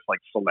regard. They're just like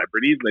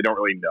celebrities and they don't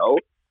really know.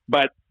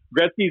 But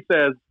Gretzky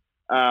says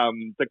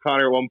to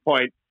Connor at one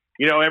point,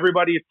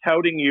 everybody's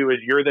touting you as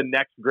you're the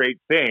next great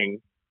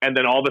thing. And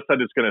then all of a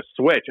sudden it's going to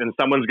switch and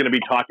someone's going to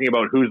be talking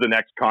about who's the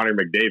next Connor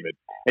McDavid.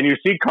 And you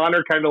see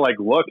Connor kind of like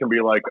look and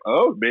be like,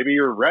 oh, maybe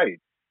you're right.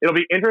 It'll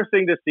be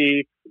interesting to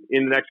see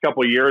in the next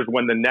couple of years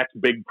when the next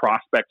big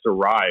prospects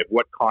arrive,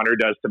 what Connor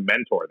does to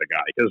mentor the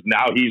guy, because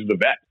now he's the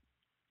vet.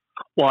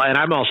 Well, and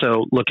I'm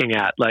also looking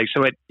at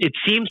it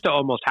seems to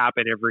almost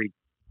happen every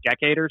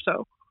decade or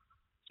so.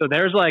 So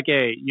there's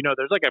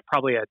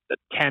probably a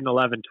 10,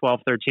 11, 12,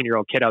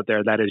 13-year-old kid out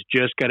there that is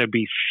just going to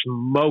be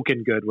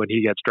smoking good when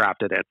he gets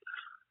drafted in.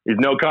 He's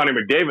no Connor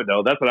McDavid,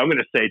 though. That's what I'm going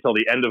to say till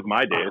the end of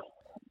my days.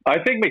 I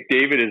think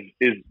McDavid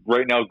is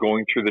right now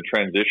going through the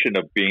transition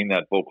of being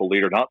that vocal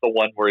leader, not the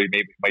one where he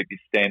might be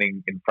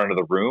standing in front of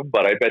the room,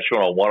 but I bet you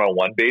on a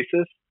one-on-one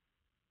basis.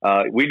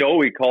 We know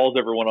he calls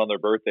everyone on their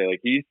birthday. Like,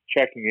 he's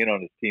checking in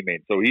on his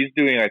teammates. So he's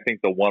doing, I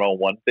think, the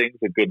one-on-one things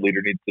a good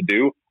leader needs to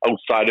do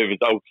outside of his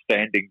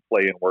outstanding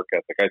play and work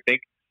ethic. I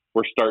think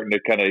he's starting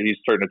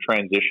to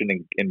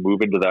transition and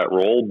move into that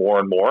role more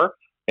and more.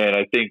 And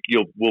I think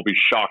we'll be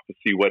shocked to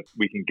see what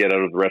we can get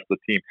out of the rest of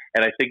the team.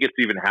 And I think it's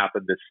even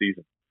happened this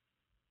season.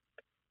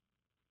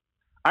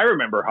 I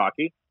remember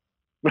hockey.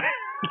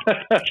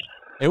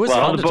 It was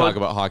fun to talk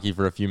about hockey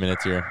for a few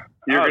minutes here.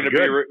 You're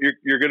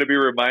going to be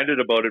reminded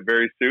about it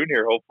very soon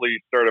here.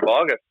 Hopefully, start of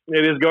August.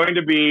 It is going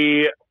to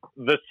be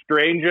the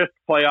strangest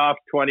playoff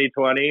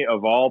 2020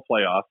 of all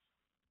playoffs,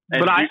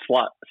 and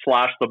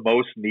slash the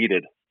most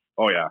needed.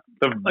 Oh yeah,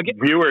 the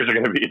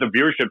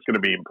viewership's going to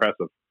be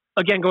impressive.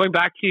 Again, going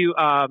back to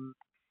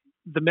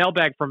the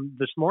mailbag from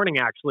this morning,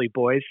 actually,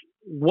 boys,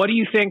 what do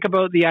you think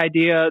about the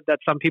idea that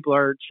some people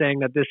are saying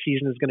that this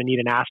season is going to need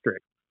an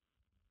asterisk?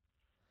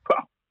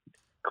 Well,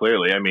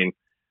 clearly, I mean,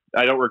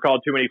 I don't recall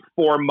too many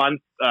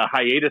 4-month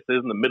hiatuses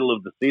in the middle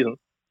of the season.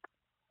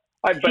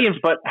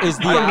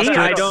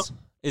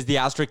 Is the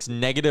asterisk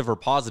negative or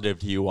positive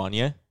to you,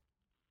 Anya?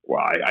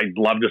 Well, I'd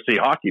love to see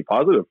hockey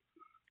positive.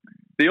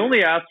 The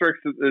only asterisk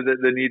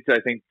that needs, I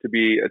think, to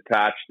be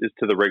attached is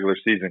to the regular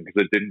season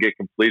because it didn't get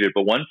completed.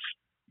 But once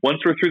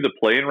we're through the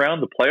play-in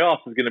round, the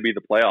playoffs is going to be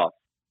the playoffs.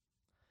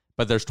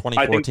 But there's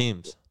 24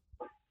 teams.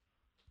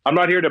 I'm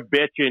not here to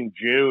bitch in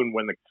June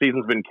when the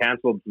season's been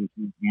canceled since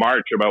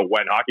March about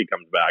when hockey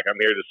comes back. I'm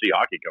here to see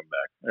hockey come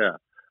back. Yeah.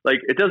 Like,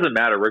 it doesn't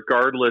matter.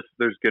 Regardless,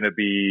 there's going to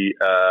be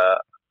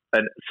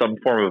some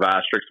form of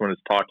asterisk when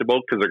it's talked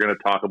about because they're going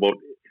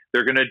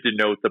to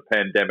denote the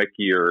pandemic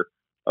year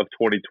of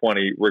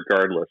 2020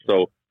 regardless.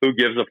 So who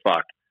gives a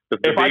fuck? The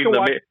main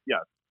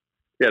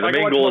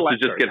goal is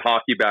to just get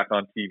hockey back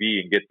on TV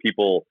and get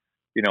people,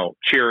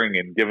 cheering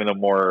and giving them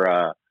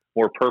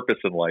more purpose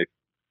in life.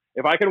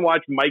 If I can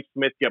watch Mike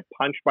Smith get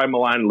punched by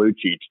Milan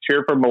Lucic,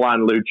 cheer for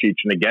Milan Lucic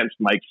and against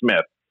Mike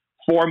Smith,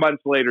 4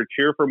 months later,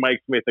 cheer for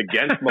Mike Smith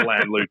against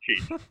Milan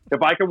Lucic.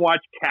 If I can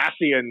watch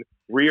Cassian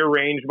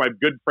rearrange my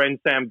good friend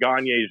Sam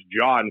Gagne's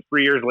jaw and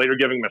 3 years later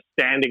giving him a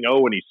standing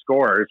O when he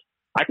scores,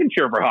 I can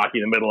cheer for hockey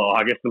in the middle of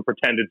August and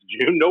pretend it's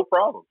June, no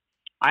problem.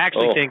 I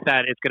actually think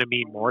that it's going to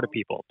mean more to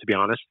people, to be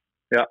honest.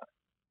 Yeah.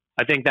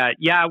 I think that,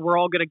 we're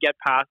all going to get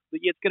past,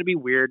 it's going to be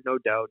weird, no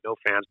doubt, no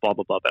fans, blah,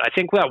 blah, blah. But I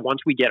think that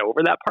once we get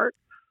over that part,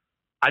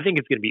 I think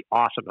it's going to be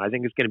awesome. I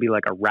think it's going to be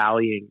like a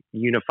rallying,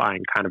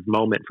 unifying kind of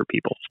moment for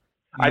people.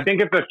 I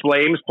think if the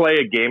Flames play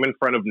a game in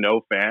front of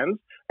no fans,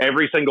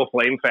 every single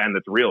Flame fan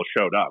that's real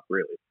showed up,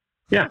 really.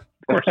 Yeah, of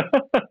course.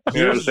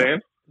 You know what I'm saying?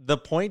 The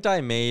point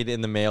I made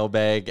in the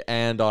mailbag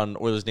and on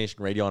Oilers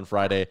Nation Radio on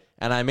Friday,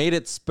 and I made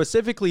it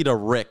specifically to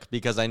Rick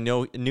because I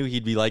knew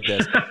he'd be like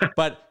this.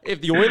 But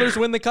if the Oilers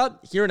win the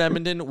cup here in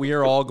Edmonton, we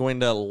are all going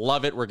to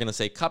love it. We're going to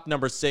say cup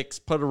number 6,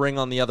 put a ring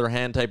on the other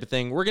hand type of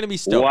thing. We're going to be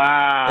stoked.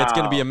 Wow. It's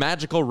going to be a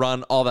magical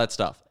run, all that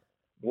stuff.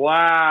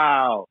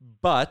 Wow.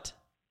 But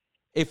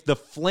if the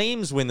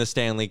Flames win the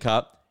Stanley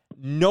Cup,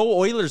 no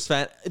Oilers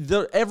fan,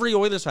 every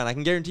Oilers fan, I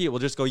can guarantee it, will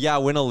just go,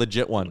 win a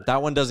legit one.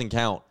 That one doesn't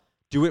count.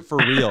 Do it for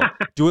real.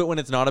 Do it when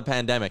it's not a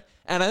pandemic.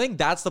 And I think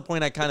that's the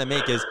point I kind of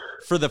make is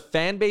for the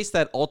fan base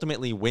that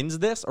ultimately wins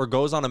this or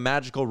goes on a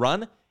magical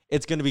run,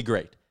 it's going to be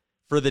great.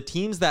 For the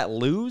teams that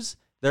lose,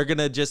 they're going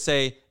to just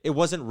say, it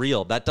wasn't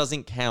real. That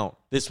doesn't count.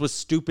 This was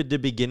stupid to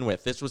begin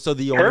with. This was so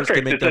the owners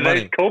can make their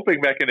money. It's a nice coping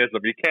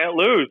mechanism. You can't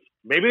lose.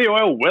 Maybe the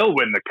Oil will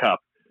win the cup.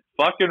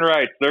 Fucking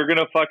right. They're going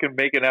to fucking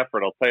make an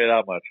effort. I'll tell you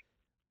that much.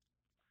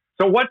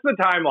 So what's the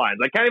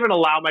timelines? I can't even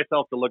allow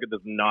myself to look at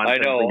this nonsense.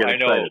 I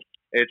know.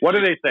 What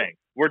are they saying?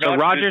 We're not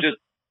Rogers.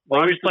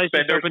 Rogers Place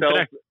suspend is open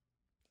ourselves. today.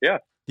 Yeah.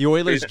 The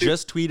Oilers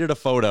just tweeted a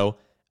photo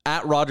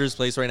at Rogers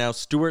Place right now.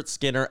 Stuart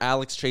Skinner,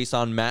 Alex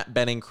Chason, Matt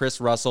Benning, Chris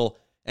Russell,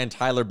 and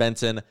Tyler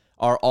Benson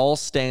are all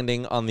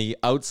standing on the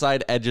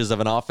outside edges of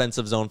an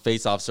offensive zone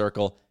faceoff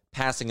circle,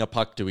 passing a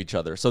puck to each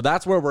other. So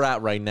that's where we're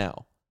at right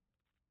now.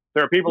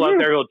 There are people out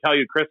there who will tell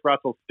you Chris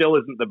Russell still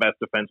isn't the best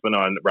defenseman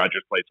on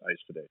Rogers Place ice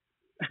today.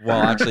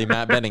 Well, actually,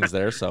 Matt Benning's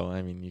there, so,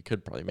 I mean, you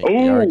could probably make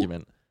the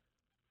argument.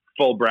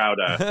 Full-browed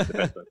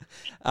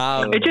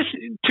defenseman. It just,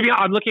 to be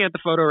honest, I'm looking at the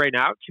photo right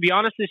now. To be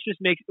honest, this just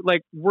makes,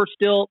 like, we're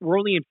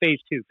only in phase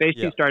 2. Phase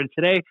 2 started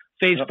today.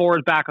 Phase 4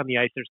 is back on the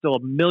ice. There's still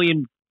a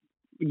million,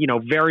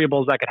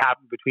 variables that could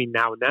happen between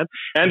now and then.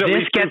 And at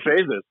least 2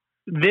 phases.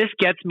 This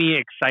gets me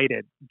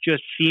excited,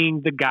 just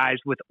seeing the guys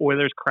with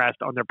Oilers crest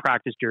on their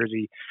practice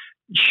jersey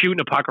shooting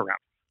a puck around.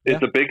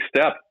 It's a big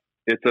step.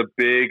 It's a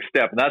big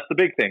step. And that's the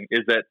big thing,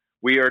 is that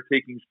we are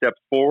taking steps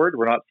forward.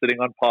 We're not sitting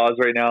on pause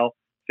right now.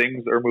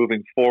 Things are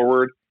moving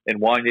forward.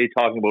 And Wanye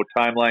talking about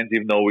timelines,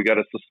 even though we got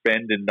to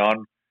suspend in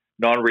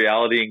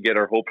non-reality and get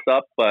our hopes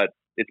up. But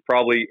it's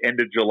probably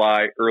end of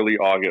July, early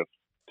August.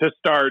 To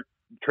start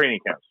training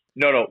camps.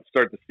 No,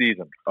 start the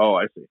season. Oh,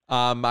 I see.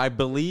 I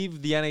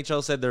believe the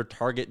NHL said their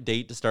target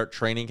date to start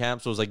training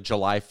camps was like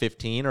July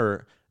 15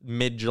 or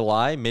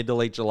mid-July, mid to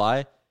late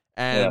July.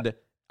 And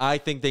I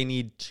think they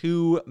need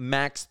 2,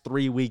 max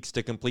 3 weeks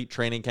to complete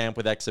training camp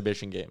with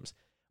exhibition games.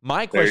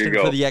 My question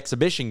for the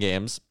exhibition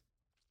games,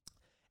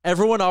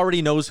 everyone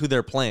already knows who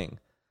they're playing.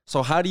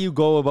 So how do you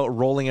go about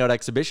rolling out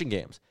exhibition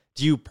games?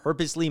 Do you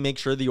purposely make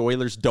sure the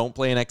Oilers don't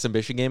play an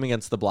exhibition game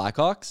against the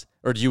Blackhawks?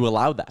 Or do you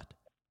allow that?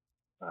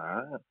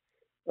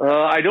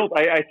 I don't.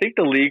 I think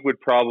the league would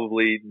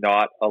probably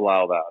not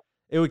allow that.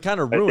 It would kind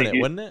of ruin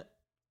it, wouldn't it?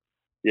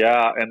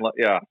 Yeah,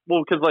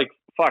 Well, because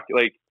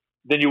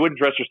then you wouldn't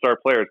dress your star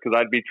players. Because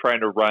I'd be trying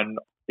to run.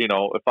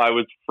 If I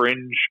was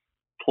fringe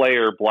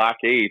player Black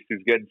Ace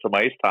who's getting some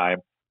ice time,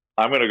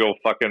 I'm gonna go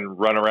fucking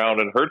run around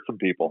and hurt some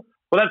people.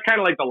 Well, that's kind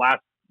of like the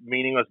last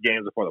meaningless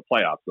games before the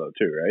playoffs, though,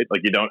 too, right?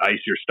 Like you don't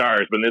ice your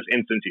stars, but in this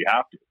instance, you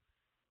have to.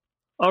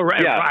 Oh,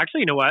 right. Yeah.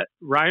 Actually, you know what?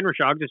 Ryan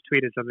Rashog just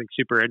tweeted something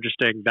super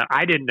interesting that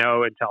I didn't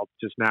know until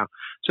just now.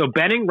 So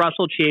Benning,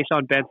 Russell,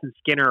 Chason, Benson,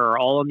 Skinner are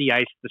all on the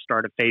ice at the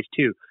start of phase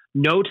 2.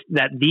 Note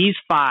that these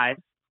 5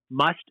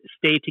 must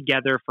stay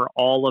together for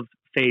all of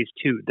phase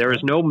 2. There is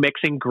no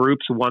mixing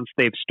groups once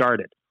they've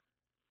started.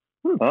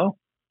 Oh.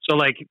 So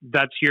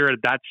that's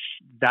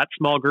that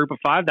small group of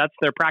 5, that's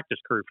their practice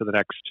crew for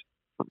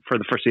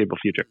the foreseeable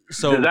future.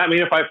 So does that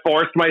mean if I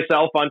forced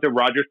myself onto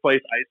Rogers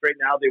Place ice right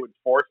now, they would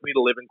force me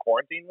to live in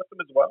quarantine with them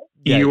as well?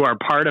 Yeah. You are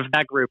part of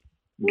that group.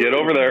 Get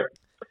over there.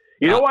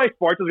 You know why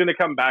sports is going to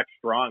come back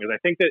strong? Is I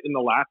think that in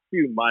the last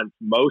few months,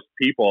 most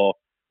people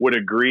would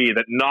agree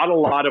that not a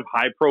lot of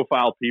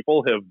high-profile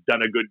people have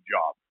done a good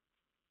job,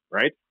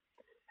 right?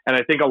 And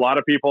I think a lot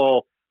of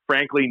people,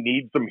 frankly,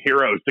 need some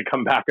heroes to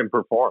come back and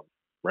perform,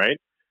 right?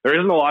 There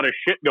isn't a lot of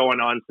shit going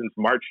on since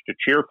March to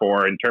cheer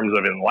for in terms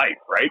of in life,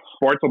 right?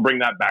 Sports will bring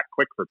that back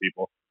quick for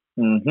people.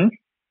 Mm-hmm.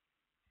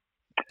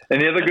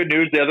 And the other good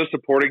news, the other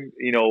supporting,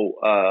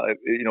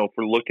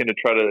 for looking to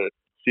try to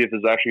see if this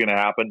is actually going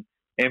to happen,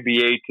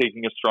 NBA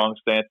taking a strong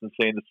stance and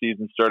saying the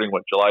season starting,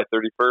 July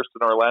 31st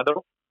in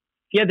Orlando?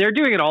 Yeah, they're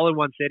doing it all in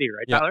one city,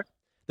 right, Tyler?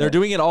 They're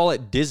doing it all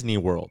at Disney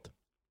World.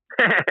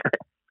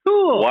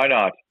 Cool. Why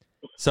not?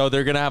 So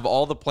they're going to have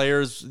all the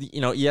players,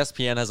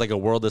 ESPN has like a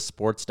World of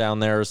Sports down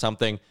there or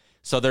something.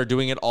 So they're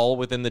doing it all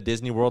within the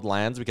Disney World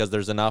lands because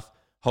there's enough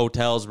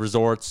hotels,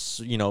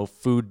 resorts,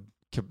 food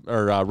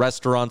or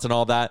restaurants and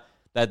all that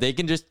they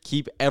can just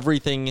keep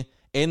everything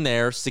in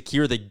there,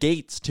 secure the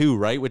gates too,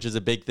 right? Which is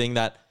a big thing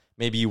that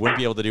maybe you wouldn't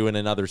be able to do in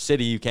another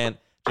city. You can't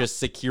just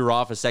secure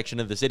off a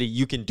section of the city.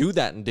 You can do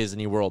that in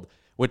Disney World,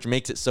 which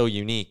makes it so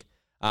unique.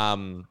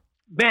 Man,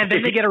 then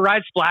they get a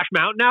ride Splash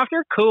Mountain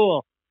after?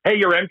 Cool. Hey,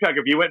 Yaremchuk,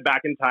 if you went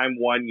back in time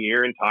 1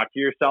 year and talked to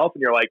yourself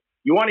and you're like,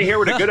 you want to hear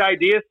what a good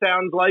idea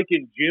sounds like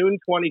in June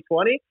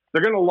 2020?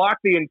 They're going to lock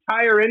the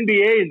entire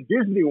NBA in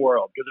Disney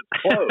World because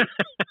it's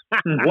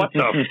closed. What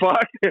the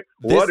fuck?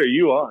 What are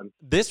you on?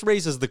 This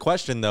raises the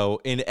question,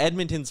 though, in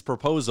Edmonton's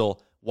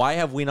proposal, why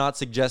have we not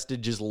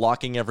suggested just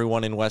locking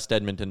everyone in West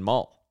Edmonton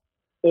Mall?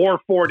 Or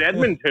Fort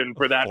Edmonton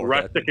for that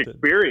rustic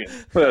experience.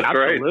 That's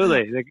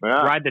Absolutely.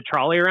 right. Ride the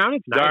trolley around.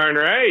 It's nice. Darn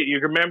right. You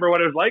remember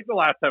what it was like the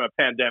last time a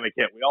pandemic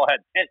hit. We all had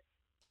tents.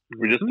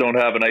 We just don't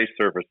have an ice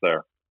surface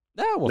there.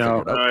 No, we'll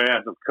figure it out. Oh,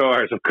 yes, of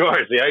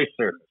course. The ice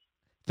surface.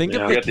 Think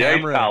of the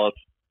camera. Ice Palace.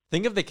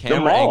 Think of the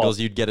camera angles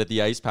you'd get at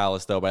the Ice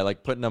Palace, though, by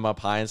putting them up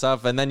high and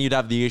stuff. And then you'd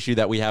have the issue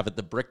that we have at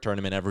the Brick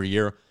Tournament every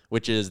year,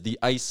 which is the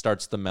ice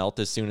starts to melt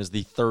as soon as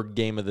the third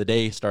game of the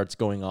day starts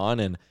going on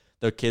and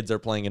the kids are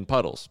playing in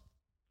puddles.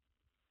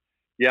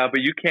 Yeah,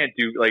 but you can't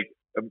do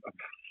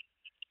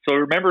so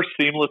remember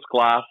seamless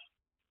glass?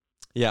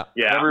 Yeah.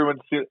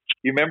 You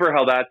remember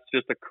how that's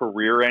just a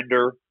career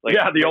ender?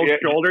 The old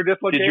shoulder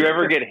dislocation. Did you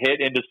ever get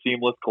hit into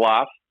seamless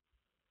glass?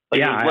 It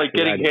was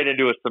getting hit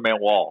into a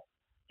cement wall.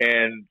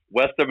 And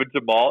West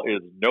Edmonton Mall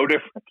is no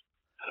different.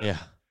 Yeah.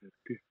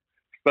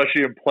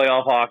 Especially in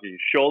playoff hockey.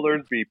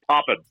 Shoulders be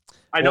popping.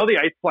 I know the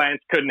ice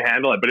plants couldn't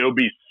handle it, but it would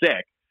be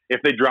sick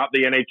if they dropped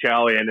the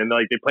NHL in and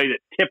like they played at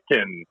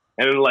Tipton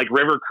and then like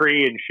River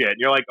Cree and shit. And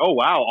you're like, oh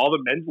wow, all the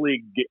men's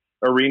league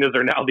arenas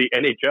are now the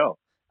NHL.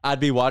 I'd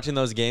be watching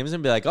those games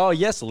and be like, oh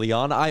yes,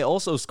 Leon, I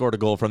also scored a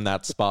goal from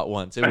that spot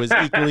once. It was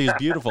equally as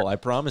beautiful, I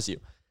promise you.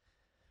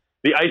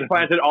 The ice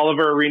plant at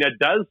Oliver Arena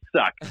does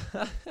suck.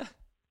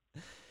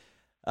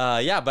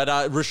 But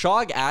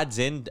Rashog adds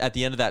in at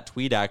the end of that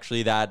tweet,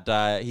 actually,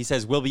 that he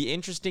says, will be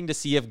interesting to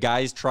see if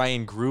guys try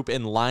and group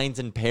in lines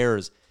and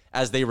pairs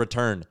as they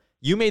return.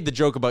 You made the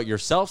joke about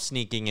yourself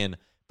sneaking in,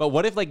 but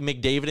what if like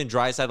McDavid and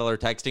Draisaitl are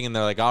texting and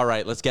they're like, all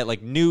right, let's get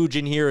like Nuge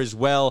in here as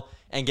well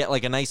and get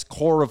like a nice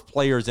core of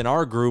players in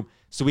our group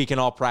so we can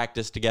all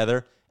practice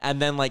together.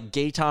 And then like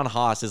Gaetan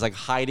Haas is like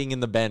hiding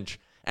in the bench.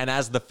 And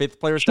as the fifth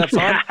player steps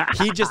on,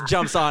 he just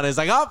jumps on and is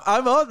like, oh,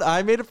 I'm on.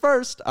 I made it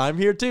first. I'm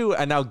here too.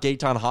 And now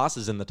Gaetan Haas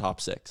is in the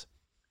top 6.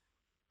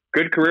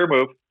 Good career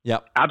move.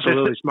 Yep.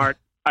 Absolutely smart.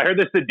 I heard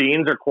the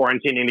Sedins are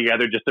quarantining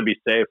together just to be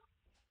safe.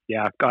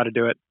 Yeah, got to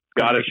do it.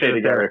 Got to stay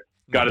together.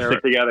 Got to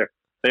stick together.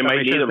 They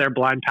might need them. Their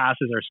blind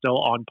passes are still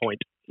on point.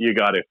 You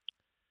got it.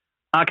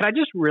 Can I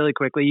just really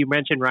quickly, you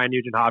mentioned Ryan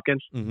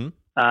Nugent-Hopkins. Mm-hmm.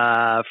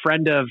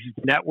 Friend of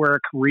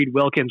network, Reed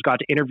Wilkins, got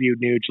to interview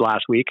Nuge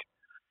last week.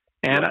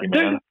 And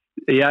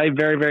yeah,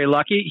 very, very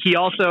lucky. He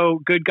also,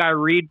 good guy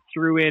Reed,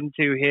 threw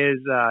into his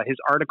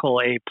article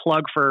a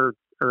plug for,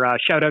 or a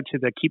shout out to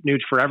the Keep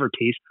Nuge Forever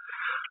piece.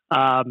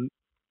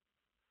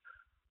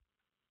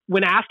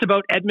 When asked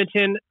about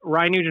Edmonton,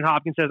 Ryan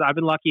Nugent-Hopkins says, I've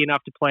been lucky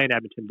enough to play in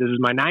Edmonton. This is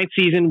my 9th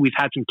season. We've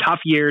had some tough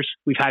years.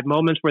 We've had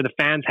moments where the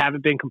fans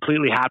haven't been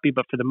completely happy,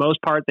 but for the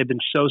most part, they've been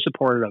so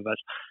supportive of us.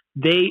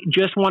 They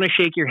just want to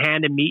shake your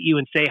hand and meet you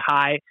and say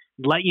hi,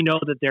 and let you know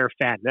that they're a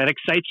fan. That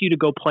excites you to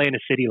go play in a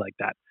city like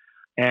that.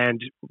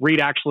 And Reed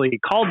actually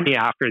called me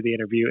after the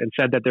interview and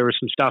said that there was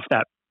some stuff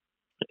that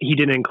he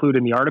didn't include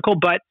in the article,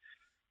 but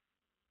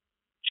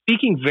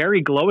speaking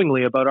very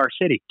glowingly about our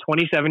city,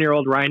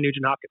 27-year-old Ryan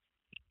Nugent-Hopkins.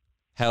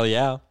 Hell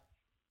yeah.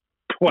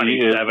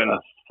 27, a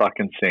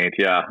fucking saint.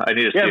 Yeah, I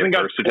need to see a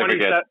birth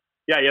certificate.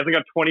 Yeah, he hasn't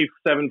got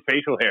 27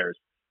 facial hairs.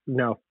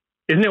 No.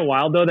 Isn't it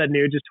wild, though, that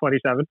Nuge is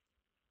 27?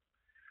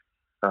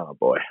 Oh,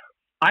 boy.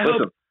 I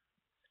hope.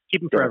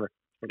 Keep him forever.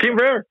 Keep him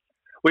forever.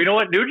 Well, you know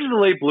what? Nuge is a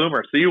late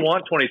bloomer, so you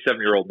want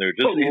 27-year-old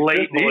Nuge.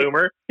 Late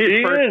bloomer.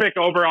 His first pick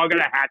overall got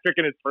a hat trick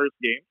in his first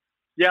game.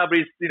 Yeah, but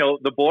he's,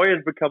 the boy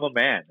has become a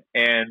man.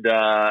 And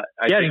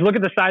just look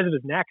at the size of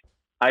his neck.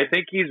 I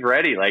think he's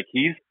ready. Like,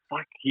 he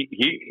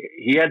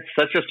had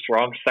such a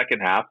strong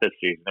second half this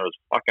season. It was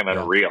fucking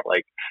unreal.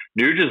 Like,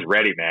 Nuge is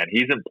ready, man.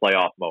 He's in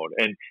playoff mode.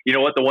 And you know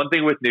what? The one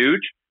thing with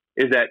Nuge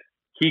is that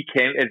he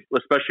can,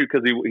 especially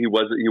because he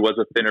was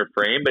a thinner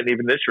frame, and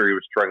even this year he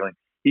was struggling.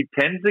 He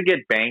tends to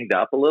get banged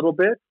up a little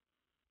bit.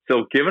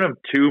 So giving him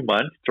 2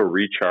 months to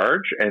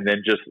recharge and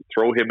then just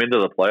throw him into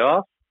the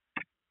playoffs.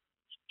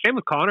 Same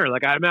with Connor.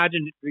 Like, I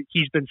imagine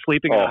he's been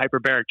sleeping in a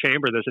hyperbaric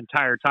chamber this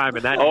entire time,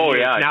 and that is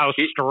now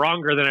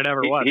stronger than it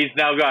ever was. He's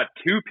now got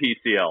 2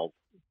 PCLs.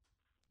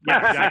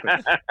 Yeah,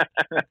 exactly.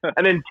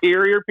 An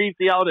interior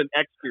PCL and an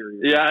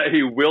exterior. Yeah,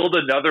 he willed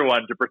another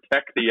one to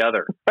protect the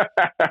other.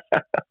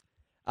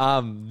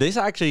 This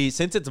actually,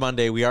 since it's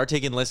Monday, we are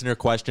taking listener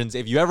questions.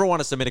 If you ever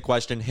want to submit a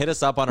question, hit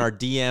us up on our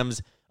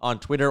DMs on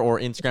Twitter or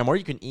Instagram, or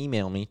you can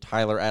email me,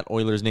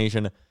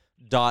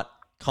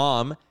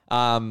 tyler@oilersnation.com.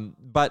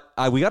 But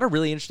we got a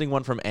really interesting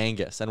one from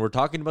Angus, and we're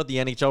talking about the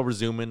NHL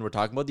resuming. We're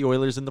talking about the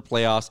Oilers in the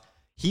playoffs.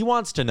 He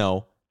wants to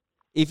know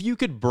if you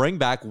could bring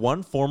back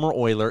one former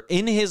Oiler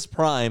in his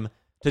prime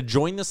to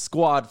join the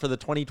squad for the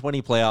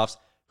 2020 playoffs.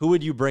 Who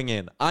would you bring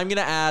in? I'm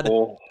gonna add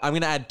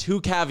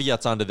 2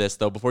 caveats onto this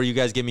though before you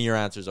guys give me your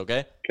answers.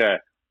 Okay. Okay.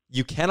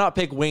 You cannot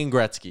pick Wayne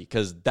Gretzky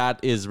because that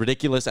is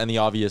ridiculous and the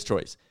obvious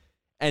choice.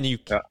 And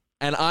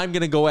and I'm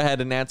gonna go ahead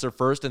and answer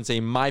first and say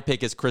my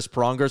pick is Chris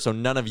Pronger, so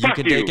none of you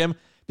can take him.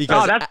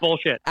 Because that's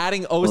bullshit.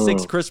 Adding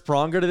 06 Chris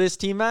Pronger to this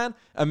team, man,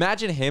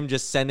 imagine him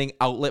just sending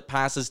outlet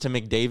passes to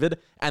McDavid,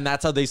 and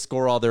that's how they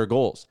score all their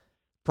goals.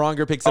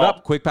 Pronger picks it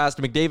up, quick pass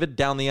to McDavid,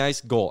 down the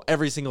ice, goal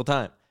every single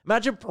time.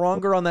 Imagine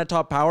Pronger on that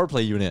top power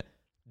play unit.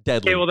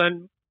 Deadly. Okay, well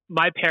then,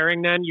 my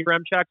pairing then,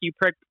 Yaremchuk, you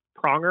picked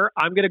Pronger.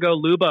 I'm going to go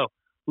Lubo.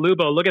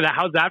 Lubo, look at that.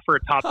 How's that for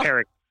a top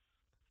pairing?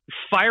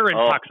 Firing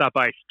pucks up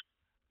ice.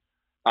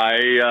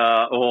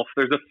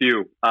 There's a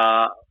few.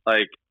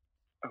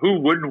 Who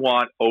wouldn't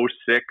want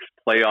 06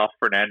 playoff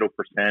Fernando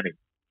Persani?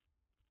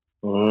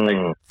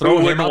 Throw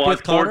him up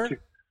with Connor?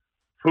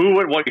 Who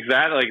would want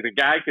exactly? Like, the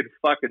guy could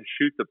fucking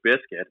shoot the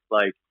biscuit,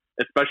 like,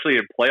 especially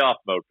in playoff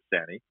mode,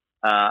 Persani.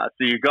 So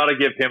you got to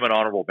give him an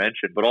honorable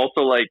mention, but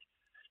also like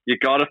you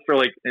got to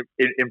throw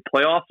in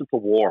playoffs it's a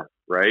war,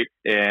 right?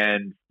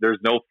 And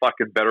there's no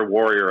fucking better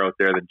warrior out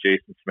there than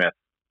Jason Smith.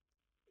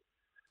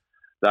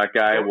 That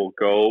guy will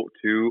go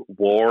to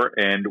war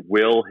and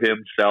will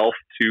himself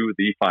to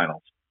the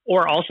finals.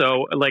 Or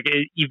also, like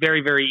a very,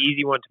 very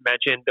easy one to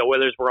mention, the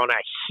Oilers were on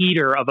a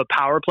heater of a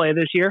power play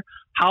this year.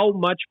 How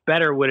much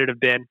better would it have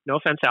been, no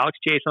offense, Alex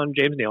Jason,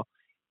 James Neal,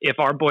 if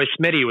our boy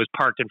Smitty was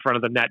parked in front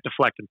of the net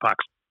deflecting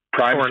pucks?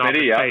 Prime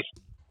Smitty, yeah.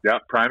 Yeah,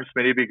 Prime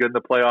Smitty would be good in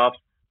the playoffs.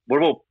 What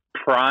about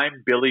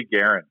Prime Billy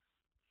Guerin?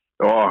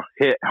 Oh,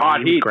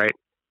 hot heat. Great.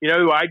 You know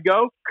who I'd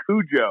go?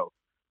 Cujo.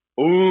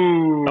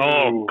 Ooh.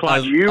 Oh,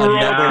 clutch. You roll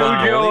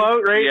Cujo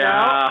out right Yeah.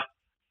 now?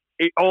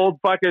 Old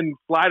fucking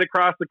slide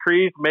across the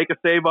crease, make a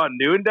save on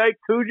Nieuwendyk.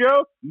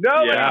 Cujo?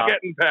 Nobody's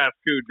getting past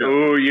Cujo.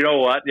 Ooh, you know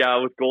what? Yeah,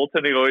 with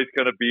goaltending always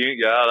going to be,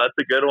 that's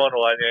a good one,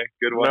 Wanya.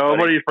 Good one.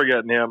 Nobody's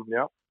forgetting him.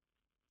 Yep.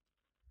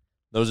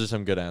 Those are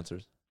some good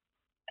answers.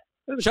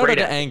 Shout out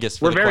to Angus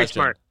for We're the very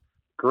question. smart.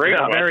 Great. Yeah,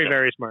 question. very,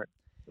 very smart.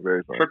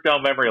 Very smart. Trip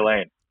down memory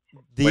lane.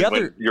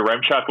 When your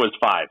Remchuk was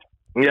 5.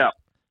 Yeah.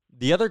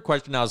 The other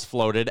question I was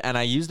floated, and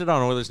I used it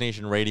on Oilers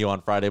Nation Radio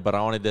on Friday, but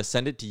I wanted to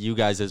send it to you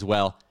guys as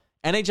well.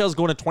 NHL is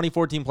going to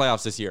 2014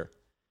 playoffs this year.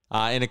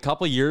 In a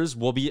couple of years,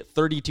 we'll be at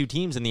 32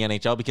 teams in the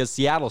NHL because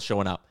Seattle's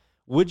showing up.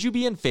 Would you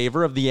be in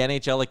favor of the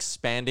NHL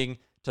expanding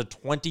to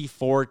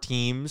 24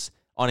 teams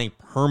on a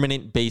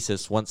permanent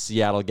basis once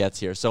Seattle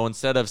gets here? So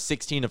instead of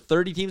 16 of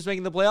 30 teams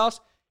making the playoffs,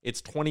 it's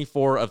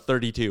 24 of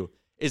 32.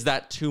 Is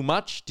that too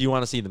much? Do you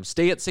want to see them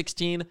stay at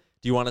 16?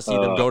 Do you want to see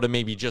them go to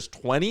maybe just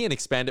 20 and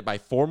expand it by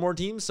 4 more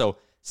teams? So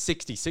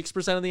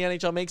 66% of the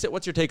NHL makes it.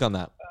 What's your take on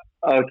that?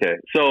 Okay,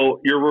 so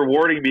you're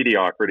rewarding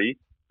mediocrity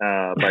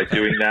by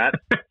doing that.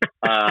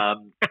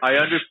 I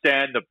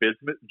understand the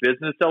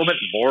business element,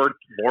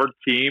 more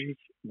teams,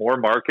 more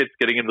markets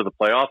getting into the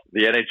playoffs.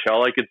 The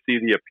NHL, I could see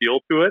the appeal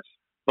to it,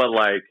 but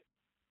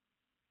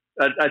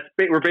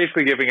we're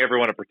basically giving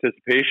everyone a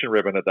participation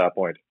ribbon at that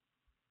point.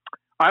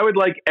 I would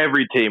like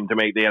every team to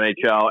make the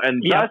NHL,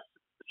 and thus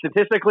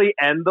statistically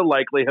end the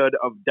likelihood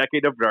of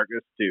Decade of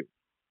Darkness too.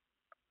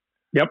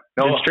 Yep,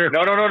 that's true. No.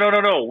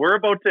 We're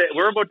about to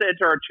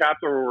enter our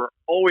chapter where we're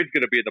always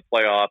going to be in the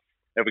playoffs,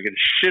 and we can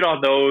shit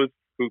on those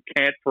who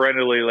can't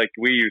perennially like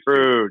we used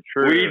to.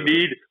 True.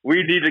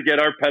 We need to get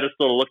our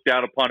pedestal to look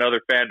down upon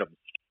other fandoms.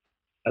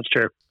 That's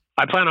true.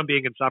 I plan on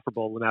being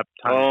insufferable when that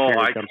time.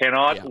 I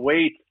cannot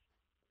wait.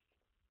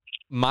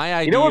 My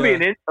idea. You know what would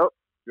be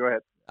go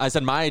ahead. I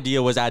said my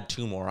idea was add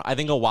 2 more. I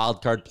think a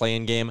wild card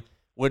play-in game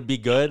would be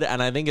good,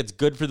 and I think it's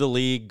good for the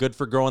league, good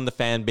for growing the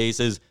fan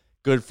bases,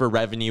 good for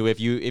revenue. If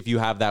you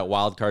have that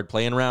wild card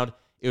play-in round,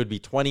 it would be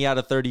 20 out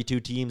of 32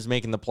 teams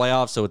making the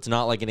playoffs, so it's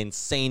not like an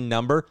insane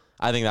number.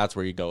 I think that's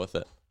where you go with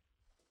it.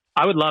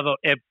 I would love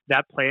if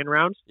that play-in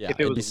round, if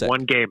it was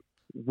one game.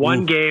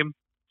 One game,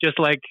 just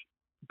like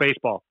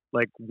baseball.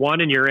 Like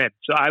one and you're in.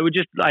 So I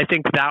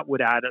think that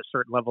would add a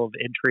certain level of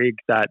intrigue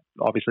that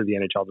obviously the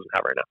NHL doesn't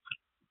have right now.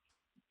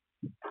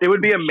 It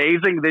would be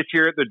amazing this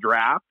year at the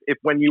draft if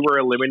when you were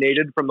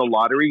eliminated from the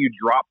lottery, you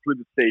dropped through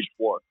the stage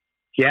 4.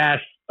 Yes.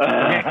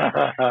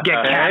 Get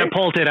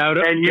catapulted out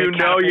of it. And you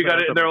got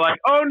it. And they're like,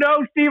 oh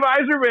no, Steve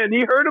Yzerman,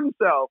 he hurt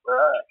himself.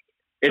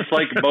 It's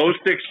like most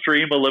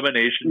extreme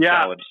elimination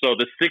challenge. So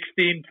the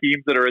 16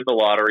 teams that are in the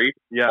lottery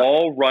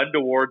all run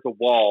towards a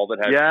wall that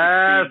has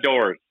 16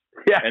 doors.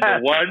 Yes.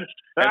 And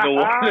the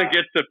one that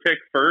gets to pick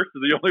first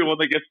is the only one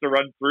that gets to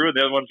run through, and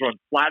the other one's run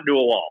flat into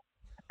a wall.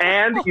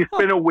 And you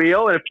spin a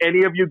wheel, and if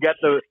any of you get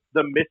the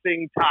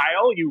missing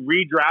tile, you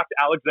redraft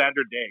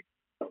Alexander Daig.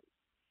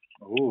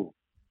 Ooh.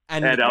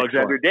 And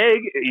Alexander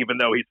Daig, even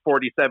though he's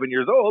 47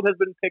 years old, has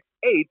been picked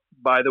 8th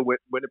by the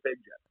Winnipeg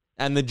Jets.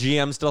 And the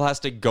GM still has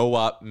to go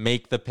up,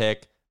 make the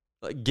pick,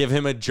 give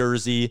him a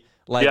jersey,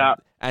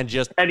 and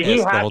just and he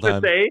has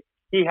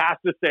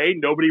to say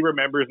nobody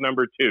remembers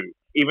number 2,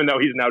 even though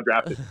he's now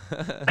drafted.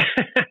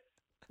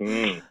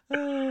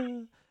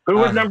 Who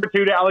was number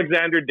 2 to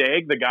Alexander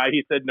Daig? The guy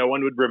he said no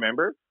one would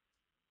remember.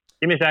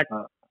 Give me a sec.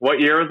 What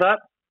year was that?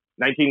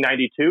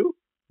 1992.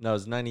 No, it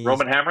was 90.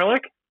 Roman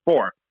Hamrlik?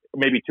 4,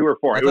 maybe 2 or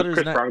 4. It was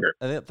Chris Pronger.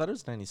 I thought it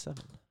was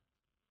 97.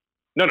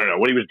 No.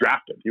 When he was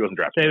drafted, he wasn't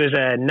drafted. So it was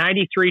a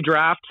 93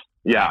 draft.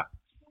 Yeah.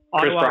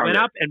 Ottawa went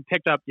up and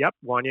picked up. Yep,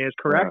 Wanya is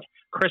correct.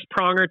 Chris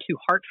Pronger to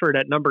Hartford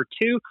at number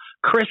 2.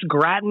 Chris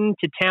Gratton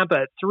to Tampa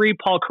at 3.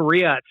 Paul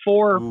Correa at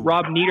 4. Ooh.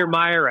 Rob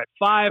Niedermeyer at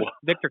 5.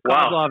 Victor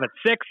Kozlov at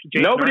 6.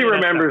 Jason Nobody Ryan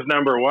remembers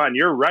number 1.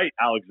 You're right,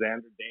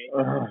 Alexander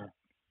Daig.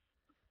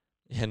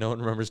 Yeah, no one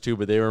remembers 2,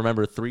 but they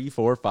remember 3,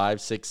 4,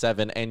 5, 6,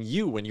 7, and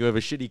you when you have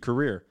a shitty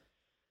career.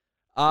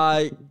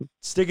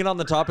 Sticking on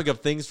the topic of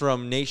things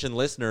from Nation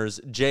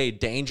listeners, Jay,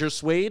 Danger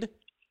Swade?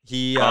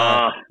 You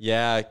tell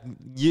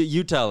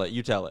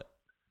it.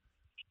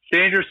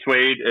 Danger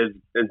Swade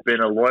has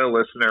been a loyal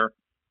listener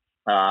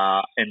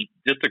and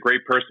just a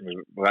great person. We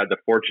had the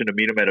fortune to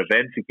meet him at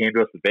events. He came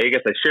to us in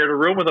Vegas. I shared a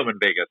room with him in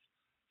Vegas.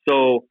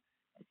 So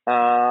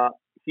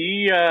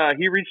he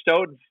reached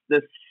out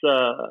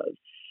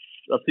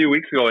a few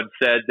weeks ago and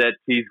said that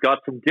he's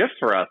got some gifts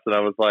for us. And I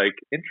was like,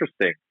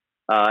 interesting.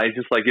 He's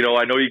just like,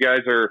 I know you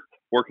guys are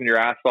working your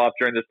ass off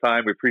during this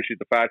time. We appreciate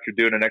the fact you're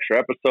doing an extra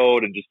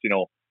episode and just,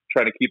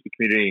 trying to keep the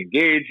community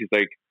engaged. He's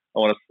like, I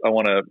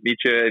want to meet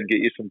you and get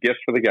you some gifts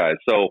for the guys.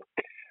 So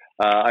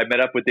I met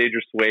up with Danger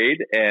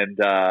Swade, and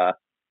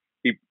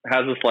he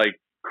has this like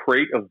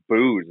crate of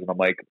booze, and I'm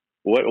like,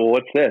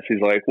 what's this?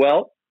 He's like,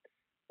 well,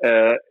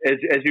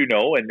 as you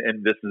know,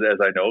 and this is as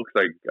I know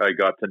because I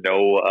got to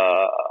know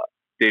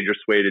Danger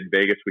Swade in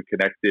Vegas. We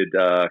connected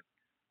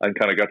and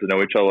kind of got to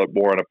know each other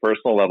more on a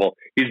personal level.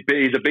 He's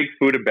a big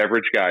food and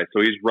beverage guy,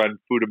 so he's run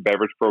food and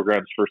beverage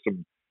programs for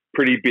some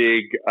pretty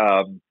big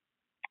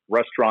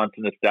restaurants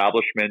and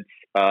establishments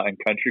and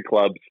country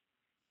clubs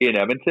in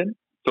Edmonton.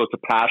 So it's a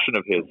passion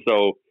of his.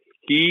 So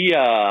he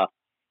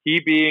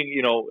being,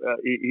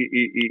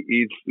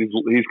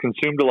 he's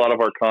consumed a lot of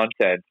our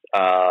content.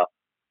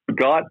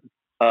 Got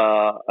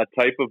a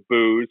type of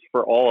booze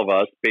for all of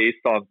us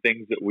based on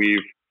things that we've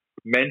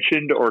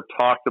mentioned or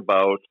talked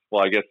about.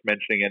 Well, I guess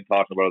mentioning and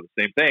talking about the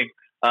same thing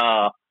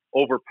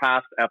over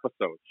past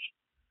episodes.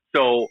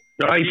 So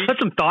he put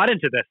some thought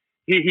into this.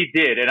 He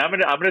did, and I'm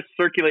gonna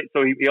circulate.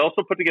 So he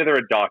also put together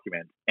a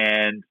document,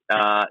 and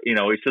he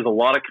says a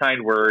lot of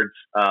kind words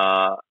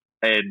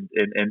and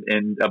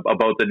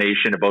about the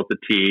nation, about the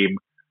team,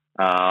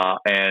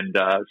 and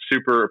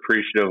super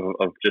appreciative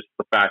of just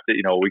the fact that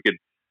we could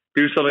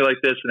do something like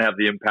this and have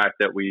the impact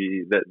that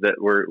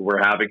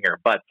we're having here.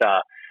 But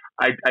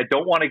I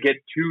don't want to get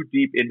too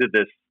deep into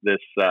this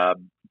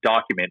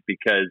document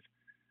because,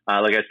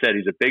 like I said,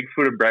 he's a big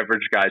food and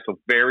beverage guy, so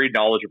very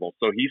knowledgeable.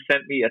 So he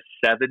sent me a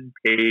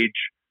 7-page,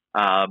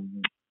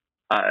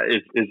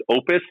 is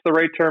opus the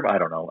right term? I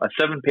don't know. A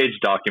 7-page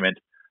document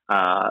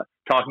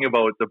talking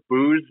about the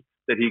booze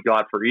that he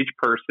got for each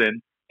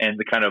person and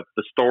the kind of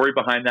the story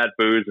behind that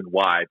booze and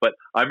why. But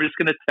I'm just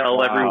going to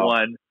tell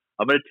everyone.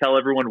 I'm going to tell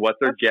everyone what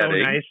they're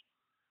getting. So nice.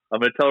 I'm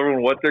going to tell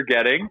everyone what they're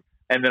getting,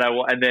 and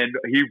then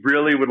he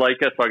really would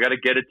like us. So I got to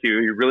get it to you.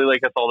 He'd really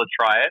like us all to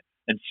try it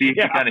and see if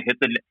he kind of hit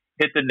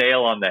the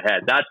nail on the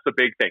head. That's the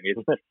big thing.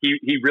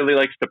 He really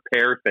likes to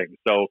pair things.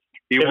 So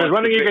if there's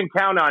one thing you can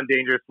count on,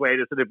 Dangerous Wade,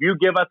 is that if you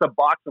give us a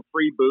box of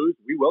free booze,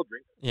 we will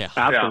drink it. Yeah,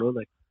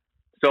 absolutely. Yeah.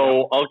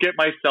 So I'll get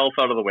myself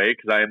out of the way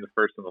because I am the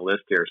first on the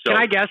list here. So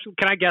Can I guess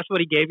what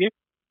he gave you?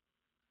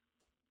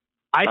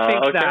 I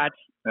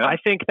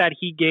think that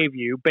he gave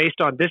you, based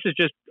on this is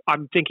just,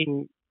 I'm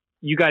thinking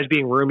you guys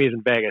being roomies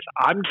in Vegas,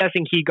 I'm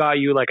guessing he got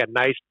you like a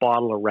nice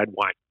bottle of red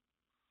wine.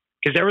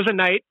 Because there was a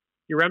night,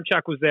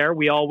 Yaremchuk was there,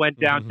 we all went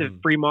down to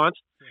Fremont,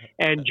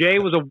 and Jay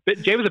was a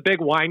big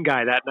wine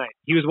guy that night.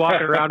 He was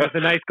walking around with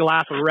a nice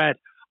glass of red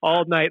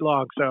all night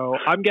long. So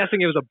I'm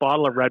guessing it was a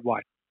bottle of red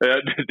wine.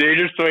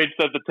 Dangerous Wade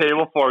set the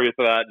table for you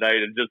for that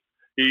night, and just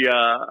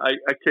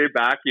I came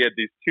back. He had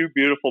these 2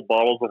 beautiful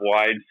bottles of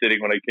wine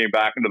sitting when I came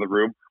back into the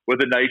room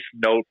with a nice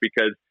note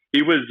because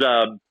he was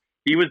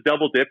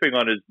double dipping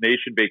on his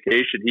nation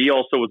vacation. He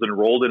also was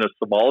enrolled in a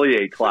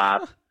sommelier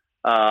class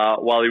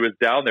while he was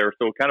down there,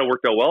 so it kind of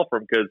worked out well for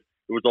him because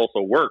it was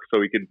also work, so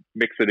he could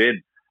mix it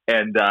in.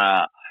 And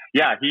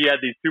he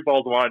had these 2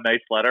 bottles of wine, a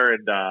nice letter,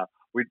 and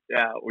we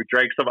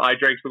drank some. I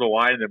drank some of the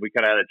wine, and then we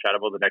kind of had a chat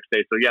about the next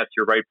day. So yes,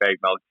 you're right, Bag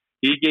Milk.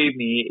 He gave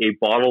me a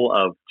bottle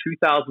of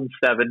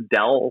 2007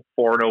 Del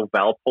Forno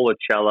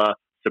Valpolicella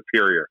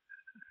Superior.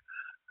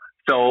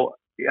 So,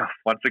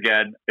 once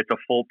again, it's a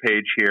full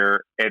page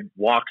here and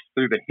walks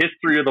through the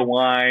history of the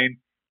wine,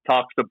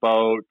 talks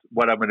about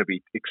what I'm going to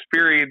be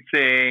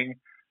experiencing,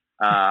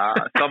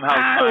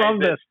 somehow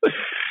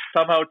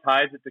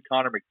ties it to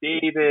Connor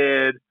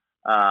McDavid.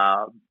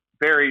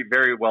 Very,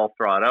 very well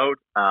thought out.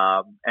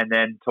 And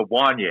then to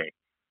Wanye.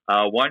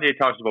 Wanye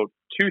talks about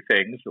 2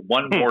 things,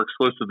 one more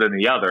exclusive than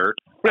the other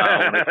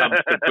when it comes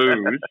to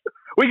booze.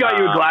 We got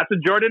you a glass of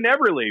Jordan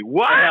Eberle.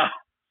 What?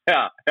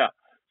 Yeah.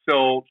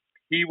 So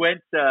he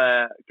went,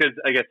 because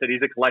like I said,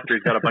 he's a collector.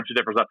 He's got a bunch of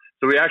different stuff.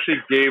 So we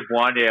actually gave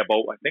Wanye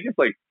about, I think it's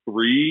like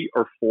 3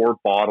 or 4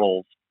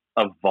 bottles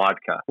of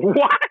vodka.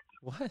 What?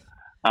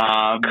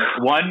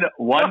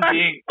 One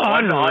being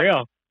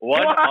unreal.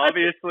 One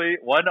obviously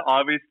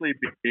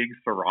being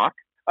Ciroc.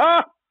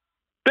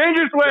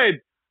 Dangerous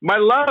Wade. My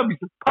loves,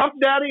 Puff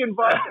Daddy and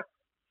vodka.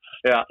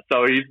 Yeah,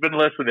 so he's been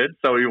listening.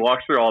 So he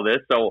walks through all this.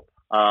 So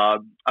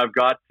I've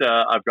got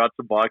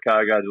some vodka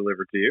I got to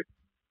deliver to you.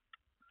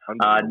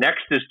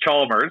 Next is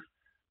Chalmers.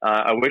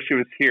 I wish he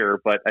was here,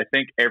 but I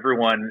think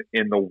everyone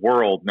in the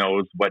world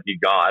knows what he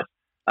got,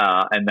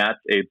 and that's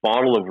a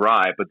bottle of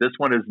rye. But this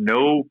one is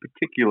no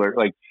particular,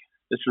 like,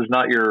 this is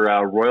not your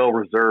Royal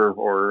Reserve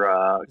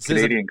or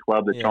Canadian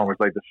Club that Chalmers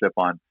like to sip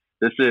on.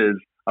 This is,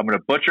 I'm going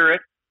to butcher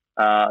it,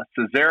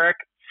 Cesarek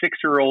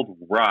 6-year-old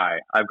rye.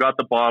 I've got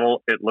the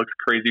bottle. It looks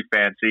crazy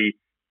fancy.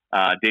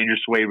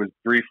 Dangerous Wade was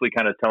briefly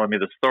kind of telling me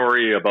the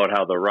story about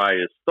how the rye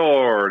is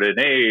stored and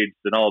aged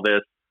and all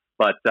this.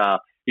 But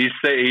he's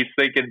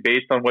thinking,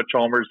 based on how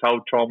Chalmers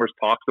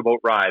talks about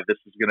rye, this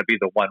is going to be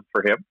the one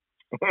for him.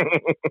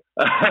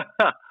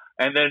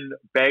 And then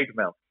bagged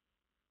milk.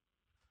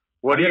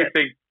 What do you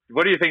think?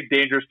 What do you think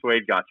Dangerous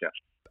Wade got you?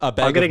 A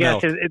bag of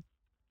milk.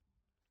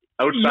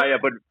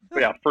 Outside, but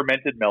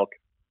fermented milk.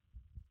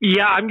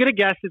 Yeah, I'm gonna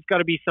guess it's got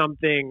to be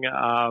something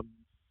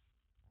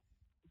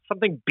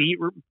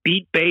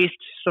beet based,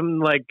 some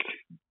like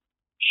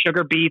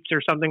sugar beets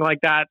or something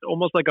like that,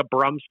 almost like a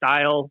Brum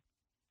style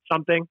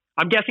something.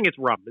 I'm guessing it's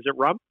rum. Is it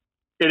rum?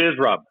 It is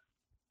rum.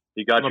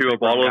 He got you a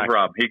bottle of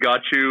rum. He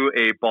got you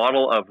a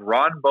bottle of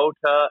Ron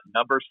Bota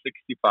number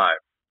 65.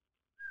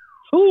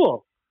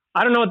 Cool.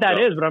 I don't know what that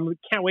is, but I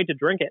can't wait to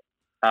drink it.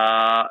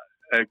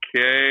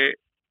 Okay.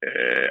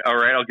 All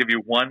right, I'll give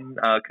you one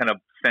kind of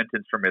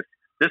sentence from it.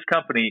 This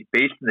company,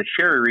 based in the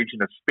sherry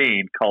region of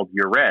Spain, called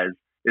Jerez,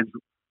 is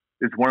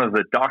one of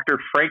the Dr.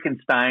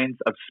 Frankensteins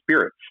of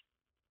spirits.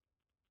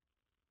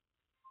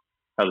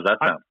 How does that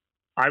sound?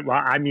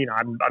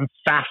 I'm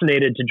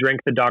fascinated to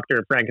drink the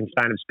Dr.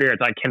 Frankenstein of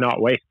spirits. I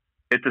cannot wait.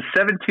 It's a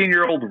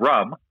 17-year-old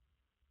rum,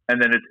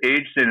 and then it's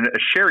aged in a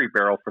sherry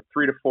barrel for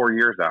 3 to 4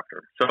 years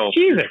after. So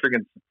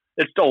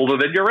it's older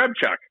than your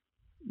Remchuk.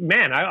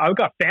 Man, I've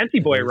got fancy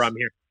boy rum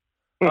here.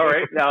 All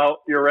right, now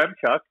your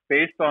Remchuk,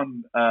 based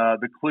on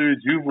the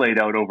clues you've laid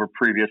out over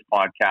previous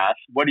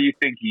podcasts, what do you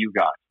think you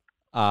got?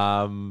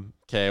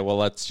 Okay, well,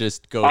 let's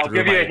just go. I'll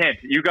give you a hint.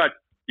 You got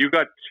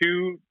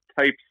 2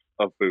 types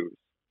of booze.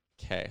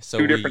 Okay, so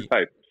 2 different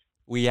types.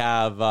 We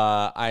have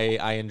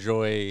I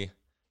enjoy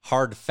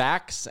hard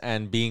facts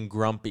and being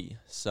grumpy.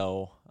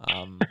 So,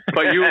 but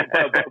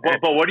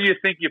what do you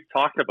think you've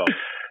talked about?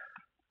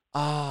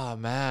 Ah,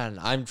 man,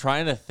 I'm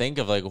trying to think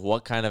of like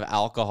what kind of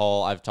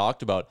alcohol I've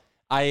talked about.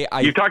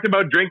 You talked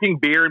about drinking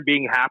beer and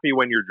being happy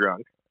when you're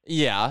drunk.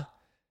 Yeah,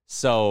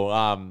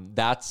 so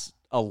that's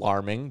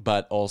alarming,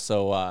 but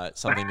also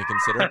something to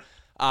consider.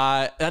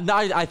 And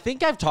I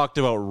think I've talked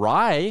about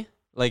rye.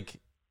 Like,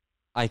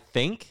 I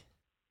think.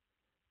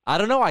 I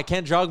don't know. I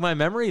can't jog my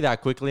memory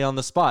that quickly on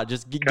the spot.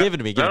 Just give it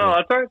to me. No,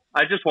 that's all right.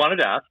 I just wanted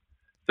to ask.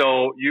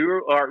 So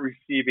you are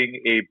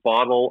receiving a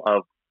bottle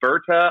of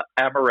Berta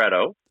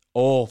Amaretto.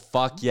 Oh,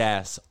 fuck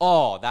yes.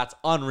 Oh, that's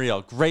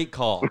unreal. Great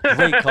call.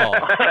 Great call.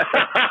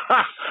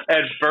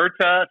 And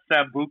Berta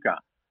Sambuca.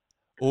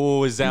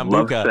 Oh,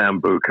 Sambuca. Love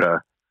Sambuca.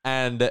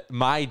 And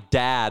my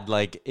dad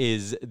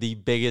is the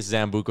biggest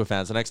Sambuca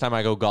fan. So next time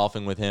I go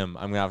golfing with him,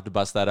 I'm gonna have to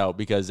bust that out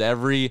because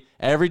every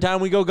time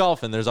we go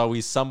golfing, there's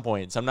always some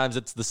point. Sometimes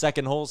it's the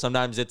second hole,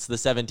 sometimes it's the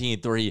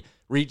 17th, where he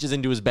reaches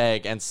into his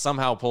bag and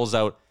somehow pulls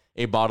out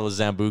a bottle of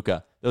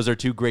Sambuca. Those are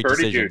 2 great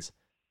decisions.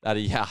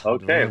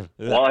 Okay.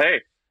 Well,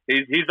 hey,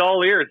 he's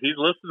all ears. He's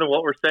listening to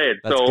what we're saying.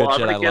 That's so good I'm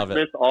shit. gonna get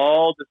this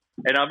all,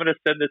 and I'm gonna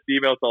send this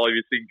email to all of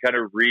you so you can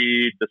kind of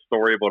read the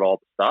story about all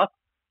the stuff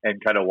and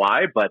kind of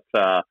why. But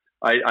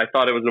I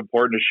thought it was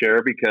important to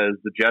share because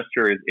the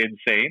gesture is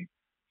insane.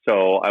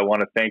 So I want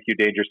to thank you,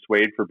 Dangerous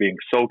Suede, for being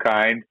so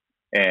kind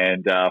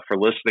and for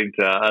listening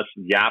to us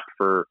yap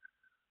for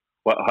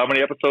how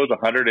many episodes?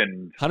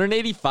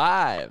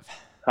 185.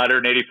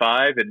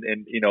 185,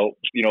 and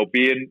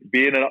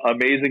being an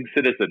amazing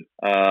citizen.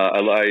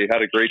 I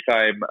had a great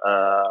time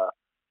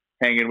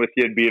hanging with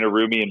you and being a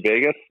roomie in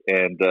Vegas,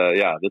 and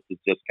this is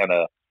just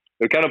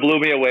it kind of blew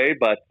me away,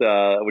 but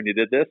when you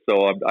did this,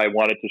 so I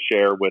wanted to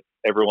share with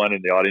everyone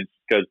in the audience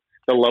because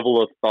the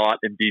level of thought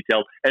and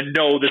detail. And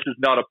no, this is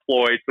not a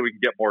ploy so we can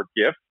get more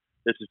gifts.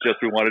 This is just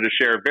we wanted to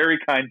share a very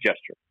kind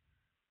gesture.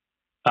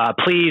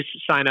 Please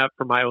sign up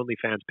for my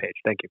OnlyFans page.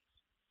 Thank you.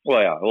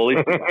 Well, yeah. Well,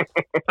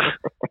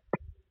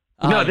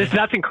 at least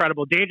that's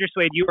incredible. Dangerous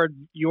Suede,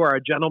 you are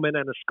a gentleman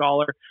and a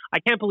scholar. I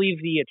can't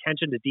believe the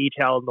attention to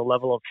detail and the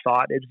level of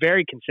thought. It's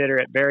very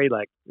considerate, very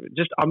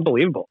just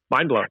unbelievable,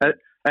 mind blowing.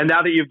 And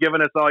now that you've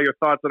given us all your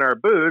thoughts on our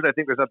booze, I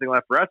think there's nothing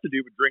left for us to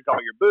do but drink all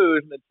your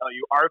booze and then tell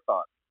you our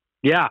thoughts.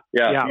 Yeah.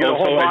 You get a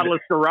whole bottle of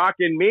Ciroc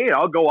in me.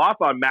 I'll go off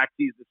on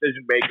Maxie's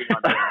decision making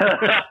on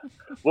that.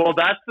 Well,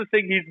 that's the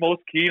thing he's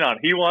most keen on.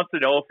 He wants to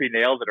know if he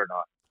nails it or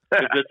not.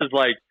 This is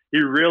he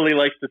really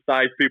likes to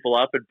size people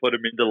up and put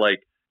them into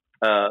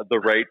the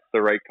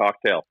right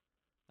cocktail.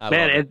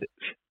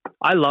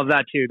 I love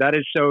that too. That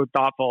is so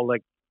thoughtful.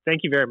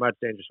 Thank you very much,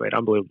 Dangerous Suede.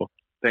 Unbelievable.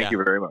 Thank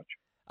you very much.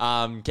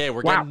 Okay,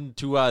 we're getting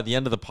to the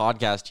end of the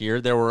podcast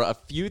here. There were a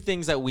few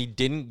things that we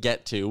didn't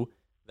get to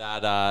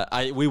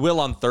that we will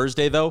on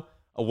Thursday, though.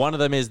 One of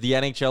them is the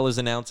NHL is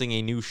announcing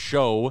a new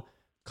show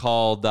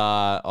called,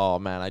 oh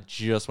man, I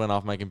just went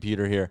off my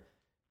computer here.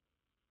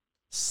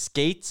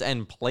 Skates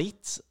and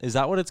Plates? Is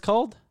that what it's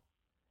called?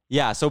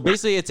 Yeah, so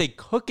basically it's a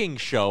cooking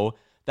show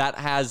that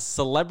has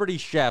celebrity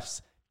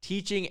chefs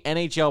teaching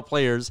NHL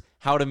players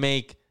how to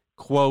make,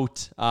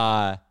 quote,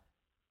 how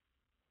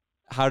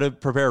to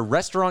prepare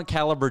restaurant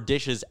caliber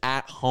dishes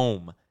at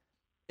home.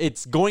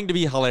 It's going to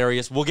be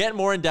hilarious. We'll get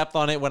more in depth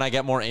on it when I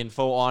get more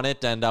info on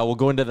it, and we'll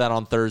go into that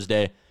on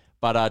Thursday.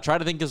 But try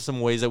to think of some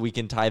ways that we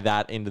can tie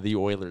that into the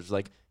Oilers.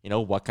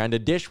 What kind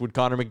of dish would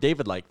Connor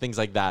McDavid like? Things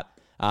like that.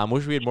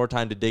 Wish we had more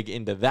time to dig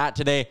into that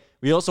today.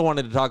 We also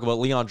wanted to talk about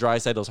Leon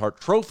Draisaitl's Hart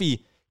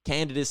Trophy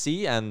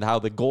candidacy and how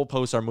the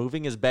goalposts are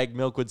moving, as Bag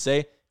Milk would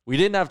say. We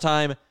didn't have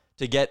time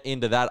to get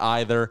into that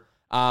either.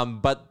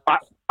 But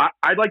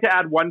I'd like to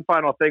add one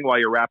final thing while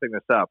you're wrapping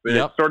this up.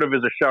 It sort of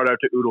is a shout out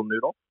to Oodle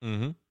Noodle.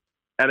 Mm-hmm.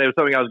 And it was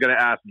something I was going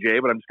to ask Jay,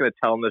 but I'm just going to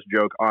tell him this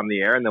joke on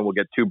the air, and then we'll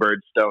get 2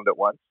 birds stoned at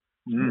once.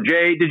 Mm.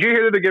 Jay, did you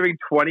hear that they're giving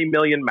 20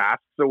 million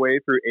masks away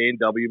through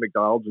A&W,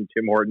 McDonald's, and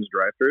Tim Hortons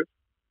drive-thrus?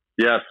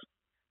 Yes.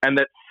 And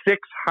that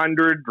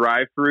 600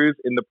 drive-thrus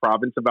in the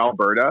province of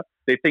Alberta,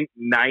 they think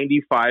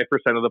 95%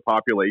 of the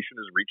population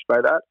is reached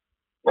by that.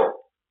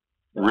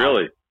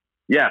 Really?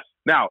 Yes.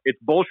 Now, it's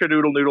bullshit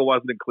Oodle Noodle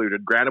wasn't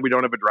included. Granted, we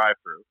don't have a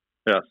drive-thru.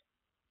 Yes.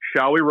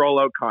 Shall we roll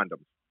out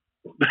condoms?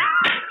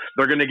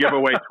 They're going to give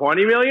away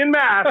 20 million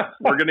masks.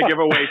 We're going to give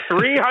away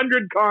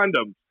 300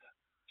 condoms.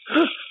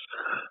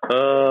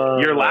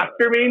 Your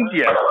laughter means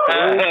yes.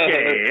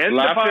 Okay, end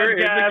the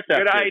podcast.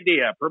 Good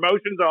idea.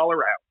 Promotions all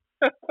around.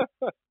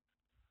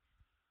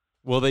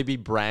 Will they be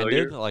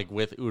branded like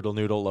with Oodle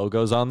Noodle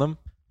logos on them?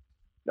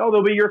 No,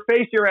 they'll be your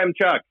face, your M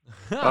Chuck.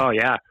 Oh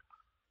yeah,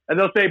 and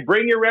they'll say,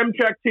 "Bring your M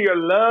Chuck to your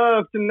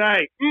love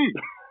tonight."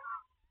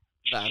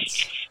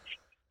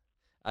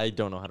 I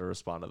don't know how to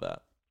respond to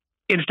that.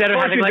 Instead of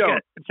having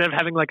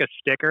like a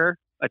sticker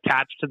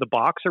attached to the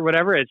box or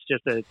whatever, it's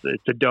just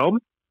it's a dome.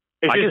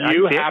 It's just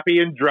you happy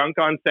and drunk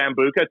on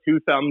Sambuca, 2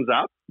 thumbs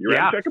up. Your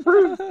M Chuck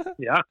approved.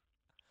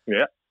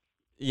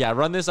 Yeah,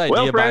 run this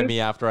idea by me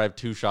after I have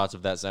 2 shots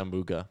of that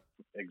Sambuca.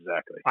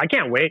 Exactly. I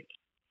can't wait.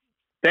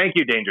 Thank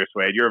you, Dangerous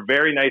Wade. You're a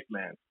very nice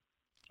man.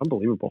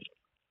 Unbelievable.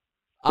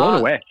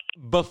 Blown away.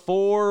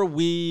 Before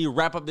we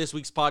wrap up this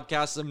week's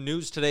podcast, some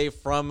news today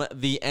from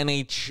the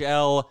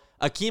NHL.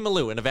 Akim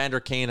Aliu and Evander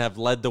Kane have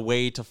led the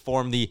way to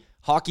form the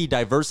Hockey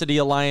Diversity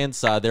Alliance.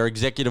 Their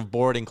executive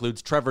board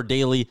includes Trevor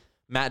Daley,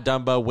 Matt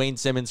Dumba, Wayne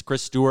Simmons,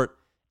 Chris Stewart,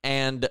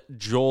 and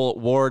Joel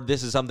Ward.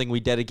 This is something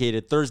we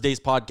dedicated Thursday's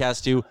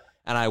podcast to,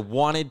 and I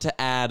wanted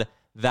to add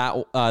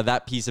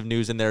that piece of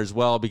news in there as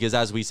well, because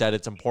as we said,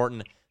 it's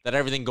important that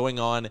everything going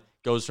on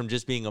goes from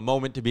just being a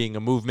moment to being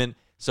a movement.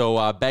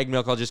 So, Bag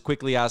Milk, I'll just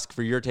quickly ask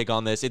for your take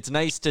on this. It's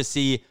nice to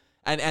see,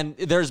 and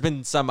there's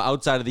been some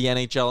outside of the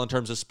NHL in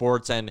terms of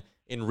sports and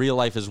in real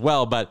life as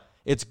well, but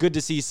it's good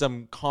to see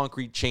some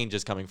concrete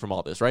changes coming from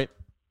all this, right?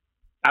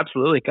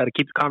 Absolutely. Got to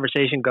keep the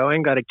conversation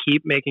going. Got to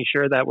keep making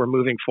sure that we're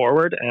moving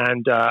forward.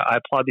 And I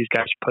applaud these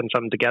guys for putting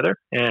something together.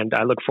 And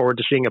I look forward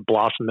to seeing it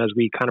blossom as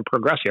we kind of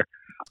progress here.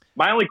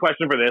 My only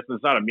question for this, and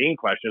it's not a mean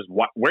question, is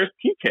where's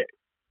PK?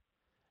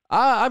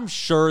 I'm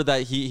sure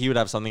that he would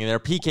have something in there.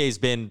 PK's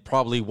been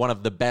probably one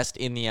of the best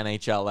in the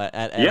NHL at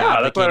that's what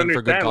I advocating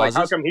for good understand. causes.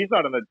 Like, how come he's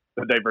not on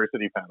the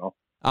diversity panel?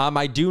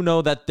 I do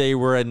know that they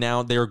were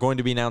going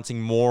to be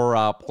announcing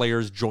more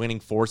players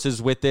joining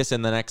forces with this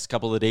in the next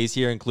couple of days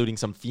here, including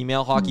some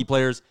female hockey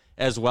players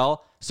as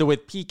well. So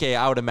with PK,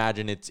 I would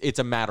imagine it's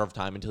a matter of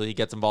time until he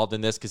gets involved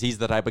in this, because he's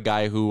the type of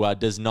guy who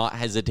does not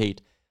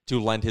hesitate to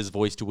lend his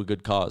voice to a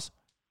good cause.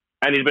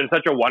 And he's been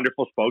such a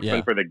wonderful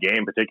spokesman for the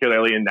game,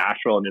 particularly in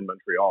Nashville and in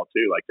Montreal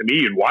too. Like, to me,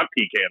 you'd want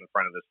PK in the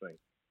front of this thing.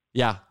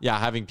 Yeah,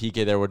 having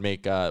PK there would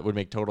make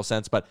total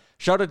sense. But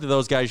shout out to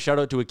those guys. Shout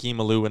out to Akim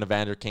Aliu and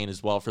Evander Kane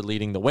as well for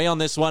leading the way on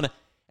this one.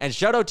 And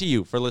shout out to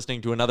you for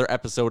listening to another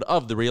episode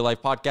of the Real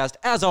Life Podcast.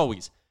 As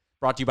always,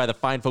 brought to you by the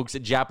fine folks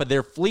at Japa.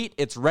 Their fleet,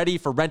 it's ready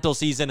for rental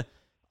season.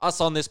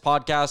 Us on this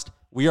podcast,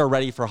 we are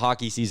ready for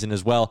hockey season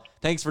as well.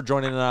 Thanks for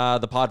joining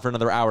the pod for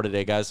another hour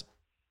today, guys.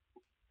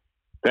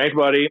 Thanks,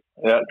 buddy.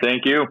 Yeah,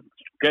 thank you.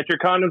 Get your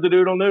condoms a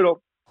doodle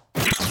noodle.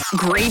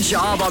 Great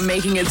job on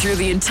making it through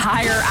the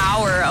entire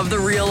hour of the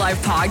Real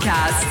Life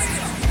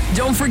Podcast.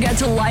 Don't forget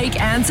to like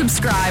and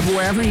subscribe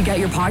wherever you get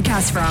your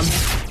podcasts from.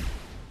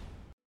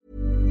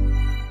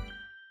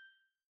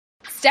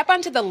 Step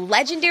onto the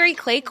legendary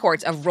clay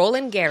courts of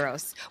Roland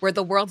Garros, where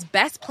the world's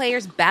best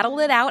players battle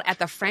it out at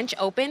the French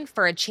Open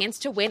for a chance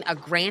to win a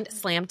Grand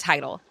Slam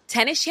title.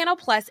 Tennis Channel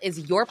Plus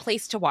is your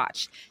place to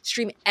watch.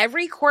 Stream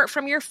every court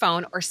from your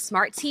phone or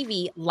smart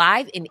TV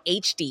live in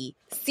HD.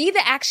 See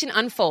the action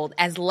unfold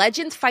as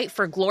legends fight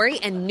for glory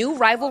and new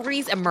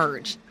rivalries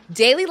emerge.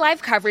 Daily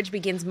live coverage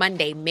begins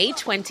Monday, May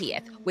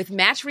 20th, with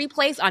match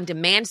replays on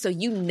demand so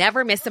you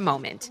never miss a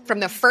moment. From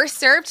the first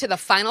serve to the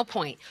final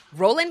point,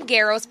 Roland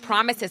Garros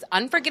promises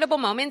unforgettable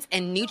moments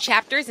and new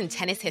chapters in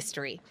tennis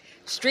history.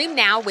 Stream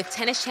now with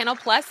Tennis Channel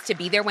Plus to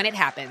be there when it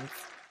happens.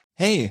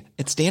 Hey,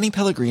 it's Danny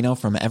Pellegrino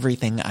from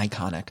Everything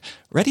Iconic.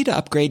 Ready to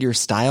upgrade your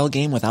style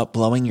game without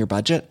blowing your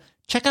budget?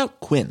 Check out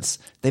Quince.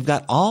 They've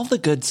got all the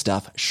good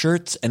stuff,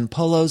 shirts and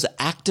polos,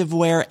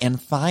 activewear,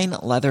 and fine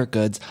leather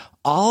goods,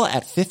 all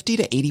at 50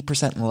 to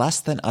 80% less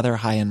than other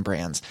high-end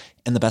brands.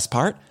 And the best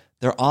part?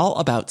 They're all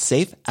about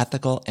safe,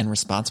 ethical, and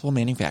responsible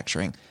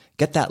manufacturing.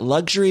 Get that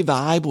luxury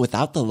vibe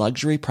without the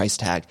luxury price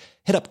tag.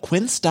 Hit up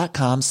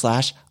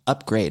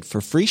quince.com/upgrade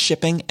for free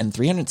shipping and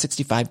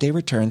 365-day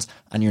returns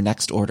on your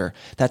next order.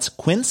 That's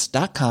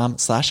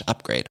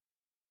quince.com/upgrade.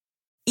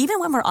 Even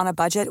when we're on a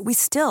budget, we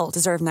still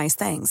deserve nice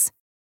things.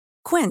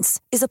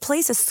 Quince is a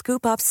place to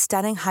scoop up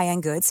stunning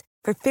high-end goods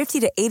for 50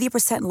 to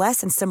 80%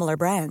 less than similar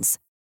brands.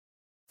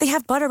 They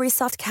have buttery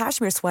soft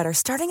cashmere sweaters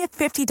starting at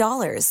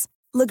 $50,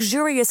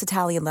 luxurious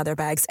Italian leather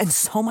bags, and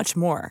so much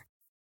more.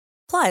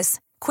 Plus,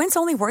 Quince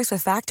only works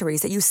with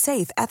factories that use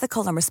safe,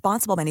 ethical, and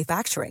responsible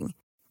manufacturing.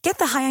 Get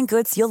the high-end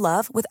goods you'll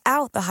love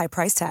without the high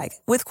price tag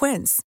with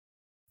Quince.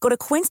 Go to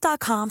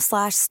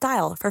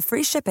quince.com/style for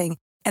free shipping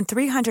and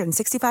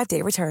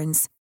 365-day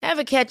returns.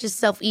 Ever catch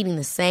yourself eating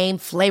the same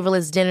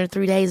flavorless dinner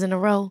 3 days in a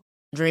row?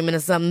 Dreaming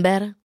of something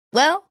better?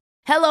 Well,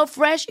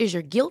 HelloFresh is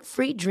your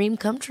guilt-free dream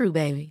come true,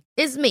 baby.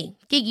 It's me,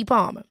 Keke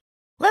Palmer.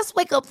 Let's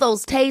wake up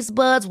those taste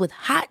buds with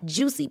hot,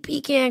 juicy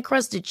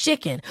pecan-crusted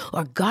chicken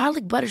or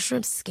garlic butter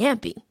shrimp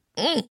scampi.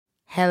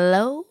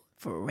 Hello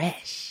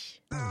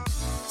Fresh.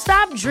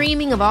 Stop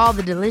dreaming of all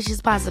the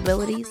delicious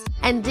possibilities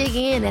and dig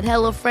in at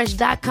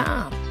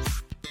HelloFresh.com.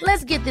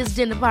 Let's get this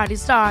dinner party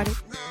started.